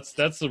 Yeah,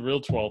 that's the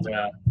real 12th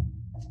man.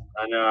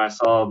 I know. I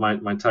saw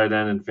my tight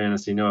end in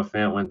fantasy, Noah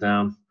Fant, went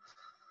down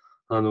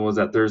on was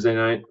that Thursday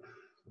night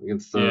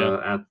against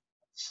the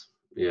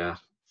Yeah.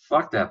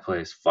 Fuck that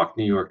place. Fuck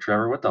New York,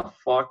 Trevor. What the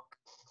fuck?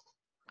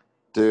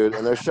 Dude,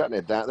 and they're shutting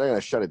it down. They're going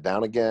to shut it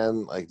down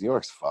again. Like, New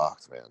York's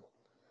fucked, man.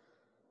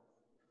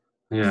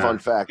 Yeah. Fun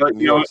fact,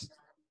 New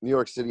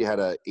York City had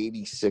a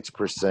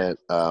 86%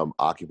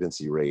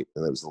 occupancy rate,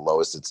 and it was the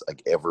lowest it's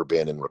like ever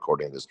been in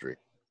recording history.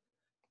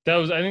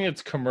 I think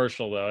it's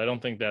commercial, though. I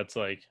don't think that's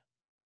like...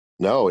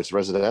 No, it's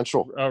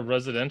residential.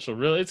 Residential,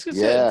 really? It's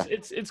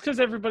because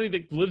everybody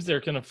that lives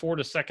there can afford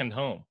a second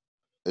home.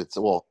 It's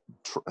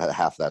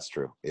half that's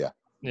true. Yeah.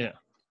 Yeah.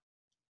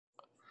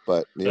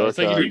 But New York, it's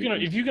like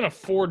if you can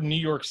afford New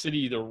York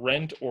City, the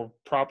rent or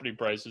property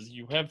prices,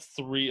 you have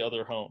 3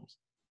 other homes.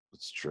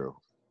 It's true.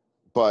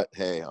 But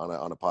hey,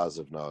 on a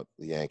positive note,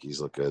 the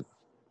Yankees look good.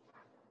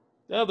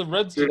 Yeah, the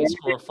Reds didn't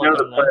score a fucking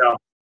run.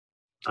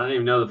 I didn't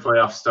even know the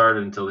playoffs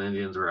started until the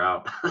Indians were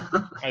out.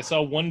 I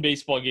saw one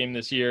baseball game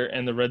this year,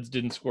 and the Reds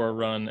didn't score a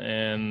run,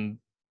 and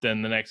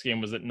then the next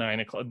game was at 9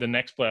 o'clock. The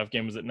next playoff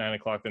game was at 9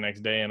 o'clock the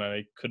next day, and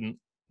I couldn't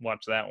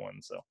watch that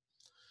one. So,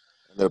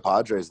 and the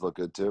Padres look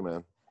good too,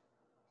 man.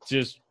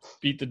 Just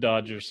beat the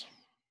Dodgers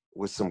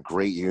with some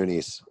great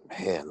unis.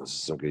 Man, those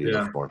are some good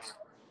uniforms.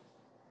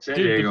 San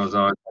Diego's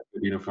always got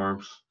good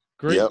uniforms.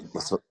 Great. Yep,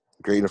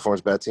 great uniforms,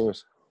 bad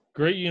teams.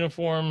 Great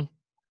uniform.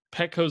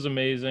 Petco's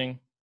amazing.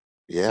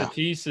 Yeah.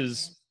 Tatis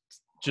is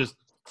just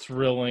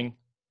thrilling.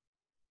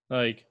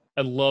 Like,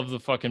 I love the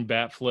fucking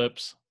bat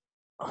flips.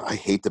 I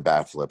hate the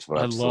bat flips, but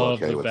I'm still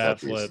okay with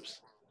bat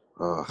flips.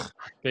 Ugh.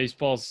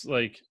 Baseball's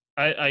like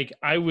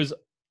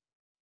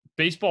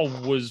baseball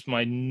was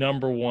my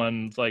number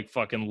one like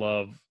fucking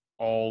love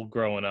all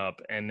growing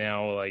up, and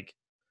now like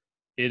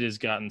it has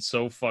gotten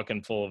so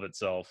fucking full of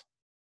itself.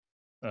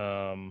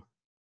 I'm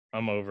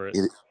over it.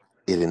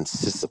 It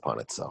insists upon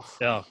itself.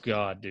 Oh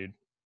God, dude.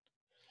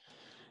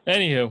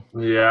 Anywho.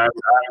 Yeah,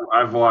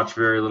 I've watched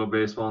very little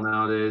baseball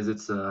nowadays.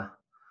 It's a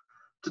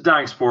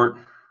dying sport.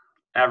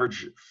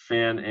 Average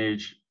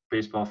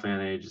baseball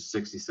fan age is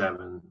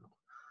 67.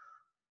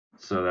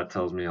 So that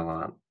tells me a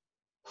lot.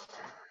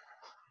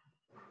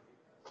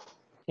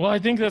 Well, I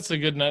think that's a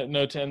good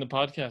note to end the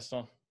podcast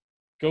on.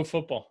 Go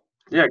football.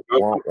 Yeah,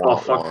 go football.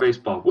 Fuck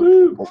baseball.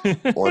 Woo!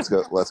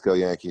 Let's go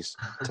Yankees.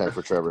 10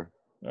 for Trevor.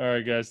 All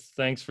right, guys.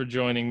 Thanks for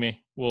joining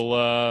me.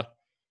 We'll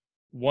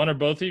one or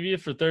both of you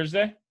for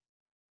Thursday?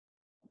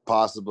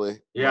 Possibly.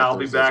 Yeah, I'll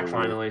be back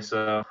finally,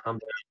 so I'm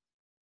back.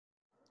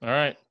 All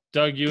right.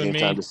 Doug, you and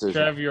me.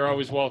 Trev, you're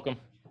always welcome.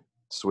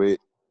 Sweet.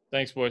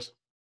 Thanks, boys.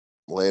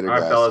 Later,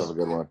 guys. Fellas. Have a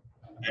good one.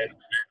 Later.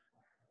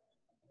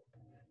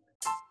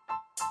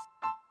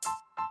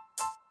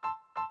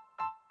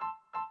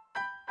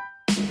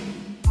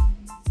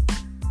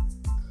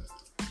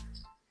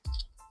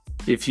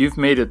 If you've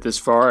made it this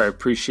far, I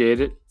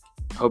appreciate it.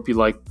 Hope you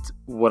liked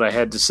what I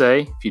had to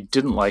say. If you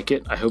didn't like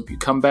it, I hope you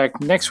come back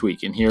next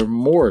week and hear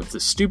more of the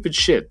stupid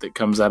shit that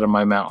comes out of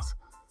my mouth.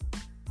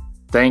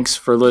 Thanks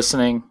for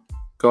listening.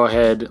 Go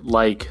ahead,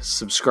 like,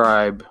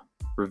 subscribe,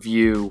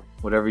 review,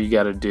 whatever you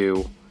got to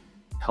do.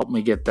 Help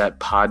me get that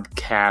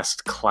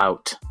podcast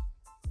clout.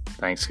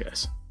 Thanks,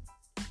 guys.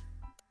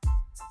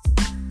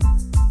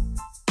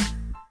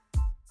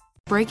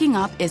 Breaking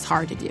up is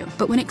hard to do,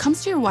 but when it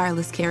comes to your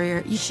wireless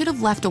carrier, you should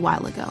have left a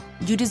while ago.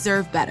 You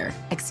deserve better.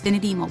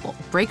 Xfinity Mobile.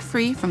 Break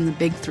free from the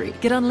big three.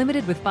 Get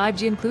unlimited with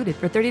 5G included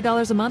for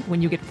 $30 a month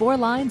when you get 4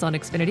 lines on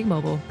Xfinity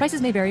Mobile.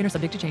 Prices may vary and are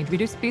subject to change.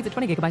 Reduced speeds at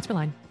 20 gigabytes per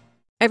line.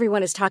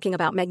 Everyone is talking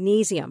about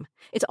magnesium.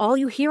 It's all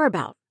you hear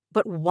about.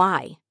 But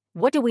why?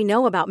 What do we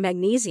know about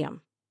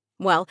magnesium?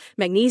 Well,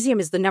 magnesium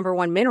is the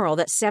 #1 mineral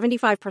that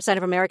 75%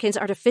 of Americans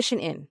are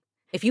deficient in.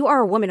 If you are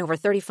a woman over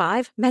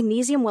 35,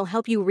 magnesium will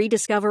help you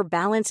rediscover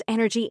balance,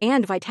 energy,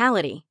 and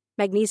vitality.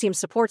 Magnesium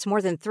supports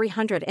more than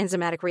 300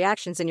 enzymatic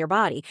reactions in your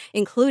body,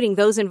 including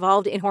those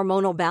involved in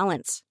hormonal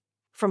balance.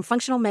 From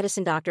functional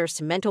medicine doctors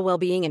to mental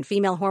well-being and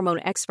female hormone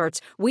experts,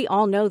 we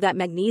all know that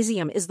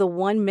magnesium is the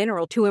one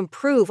mineral to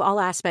improve all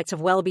aspects of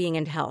well-being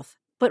and health.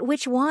 But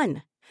which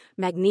one?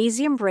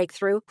 Magnesium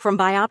Breakthrough from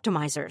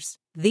Bioptimizers,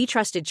 the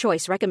trusted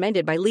choice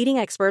recommended by leading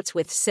experts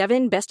with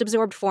 7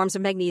 best-absorbed forms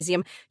of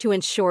magnesium to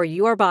ensure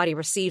your body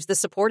receives the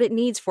support it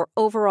needs for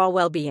overall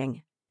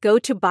well-being. Go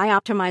to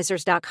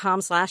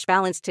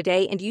bioptimizers.com/balance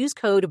today and use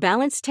code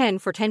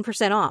BALANCE10 for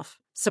 10% off.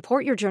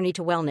 Support your journey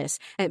to wellness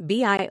at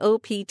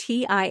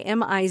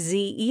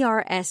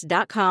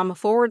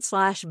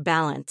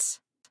bioptimizers.com/balance.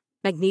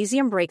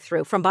 Magnesium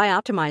Breakthrough from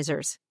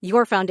Bioptimizers,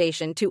 your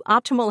foundation to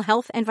optimal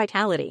health and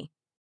vitality.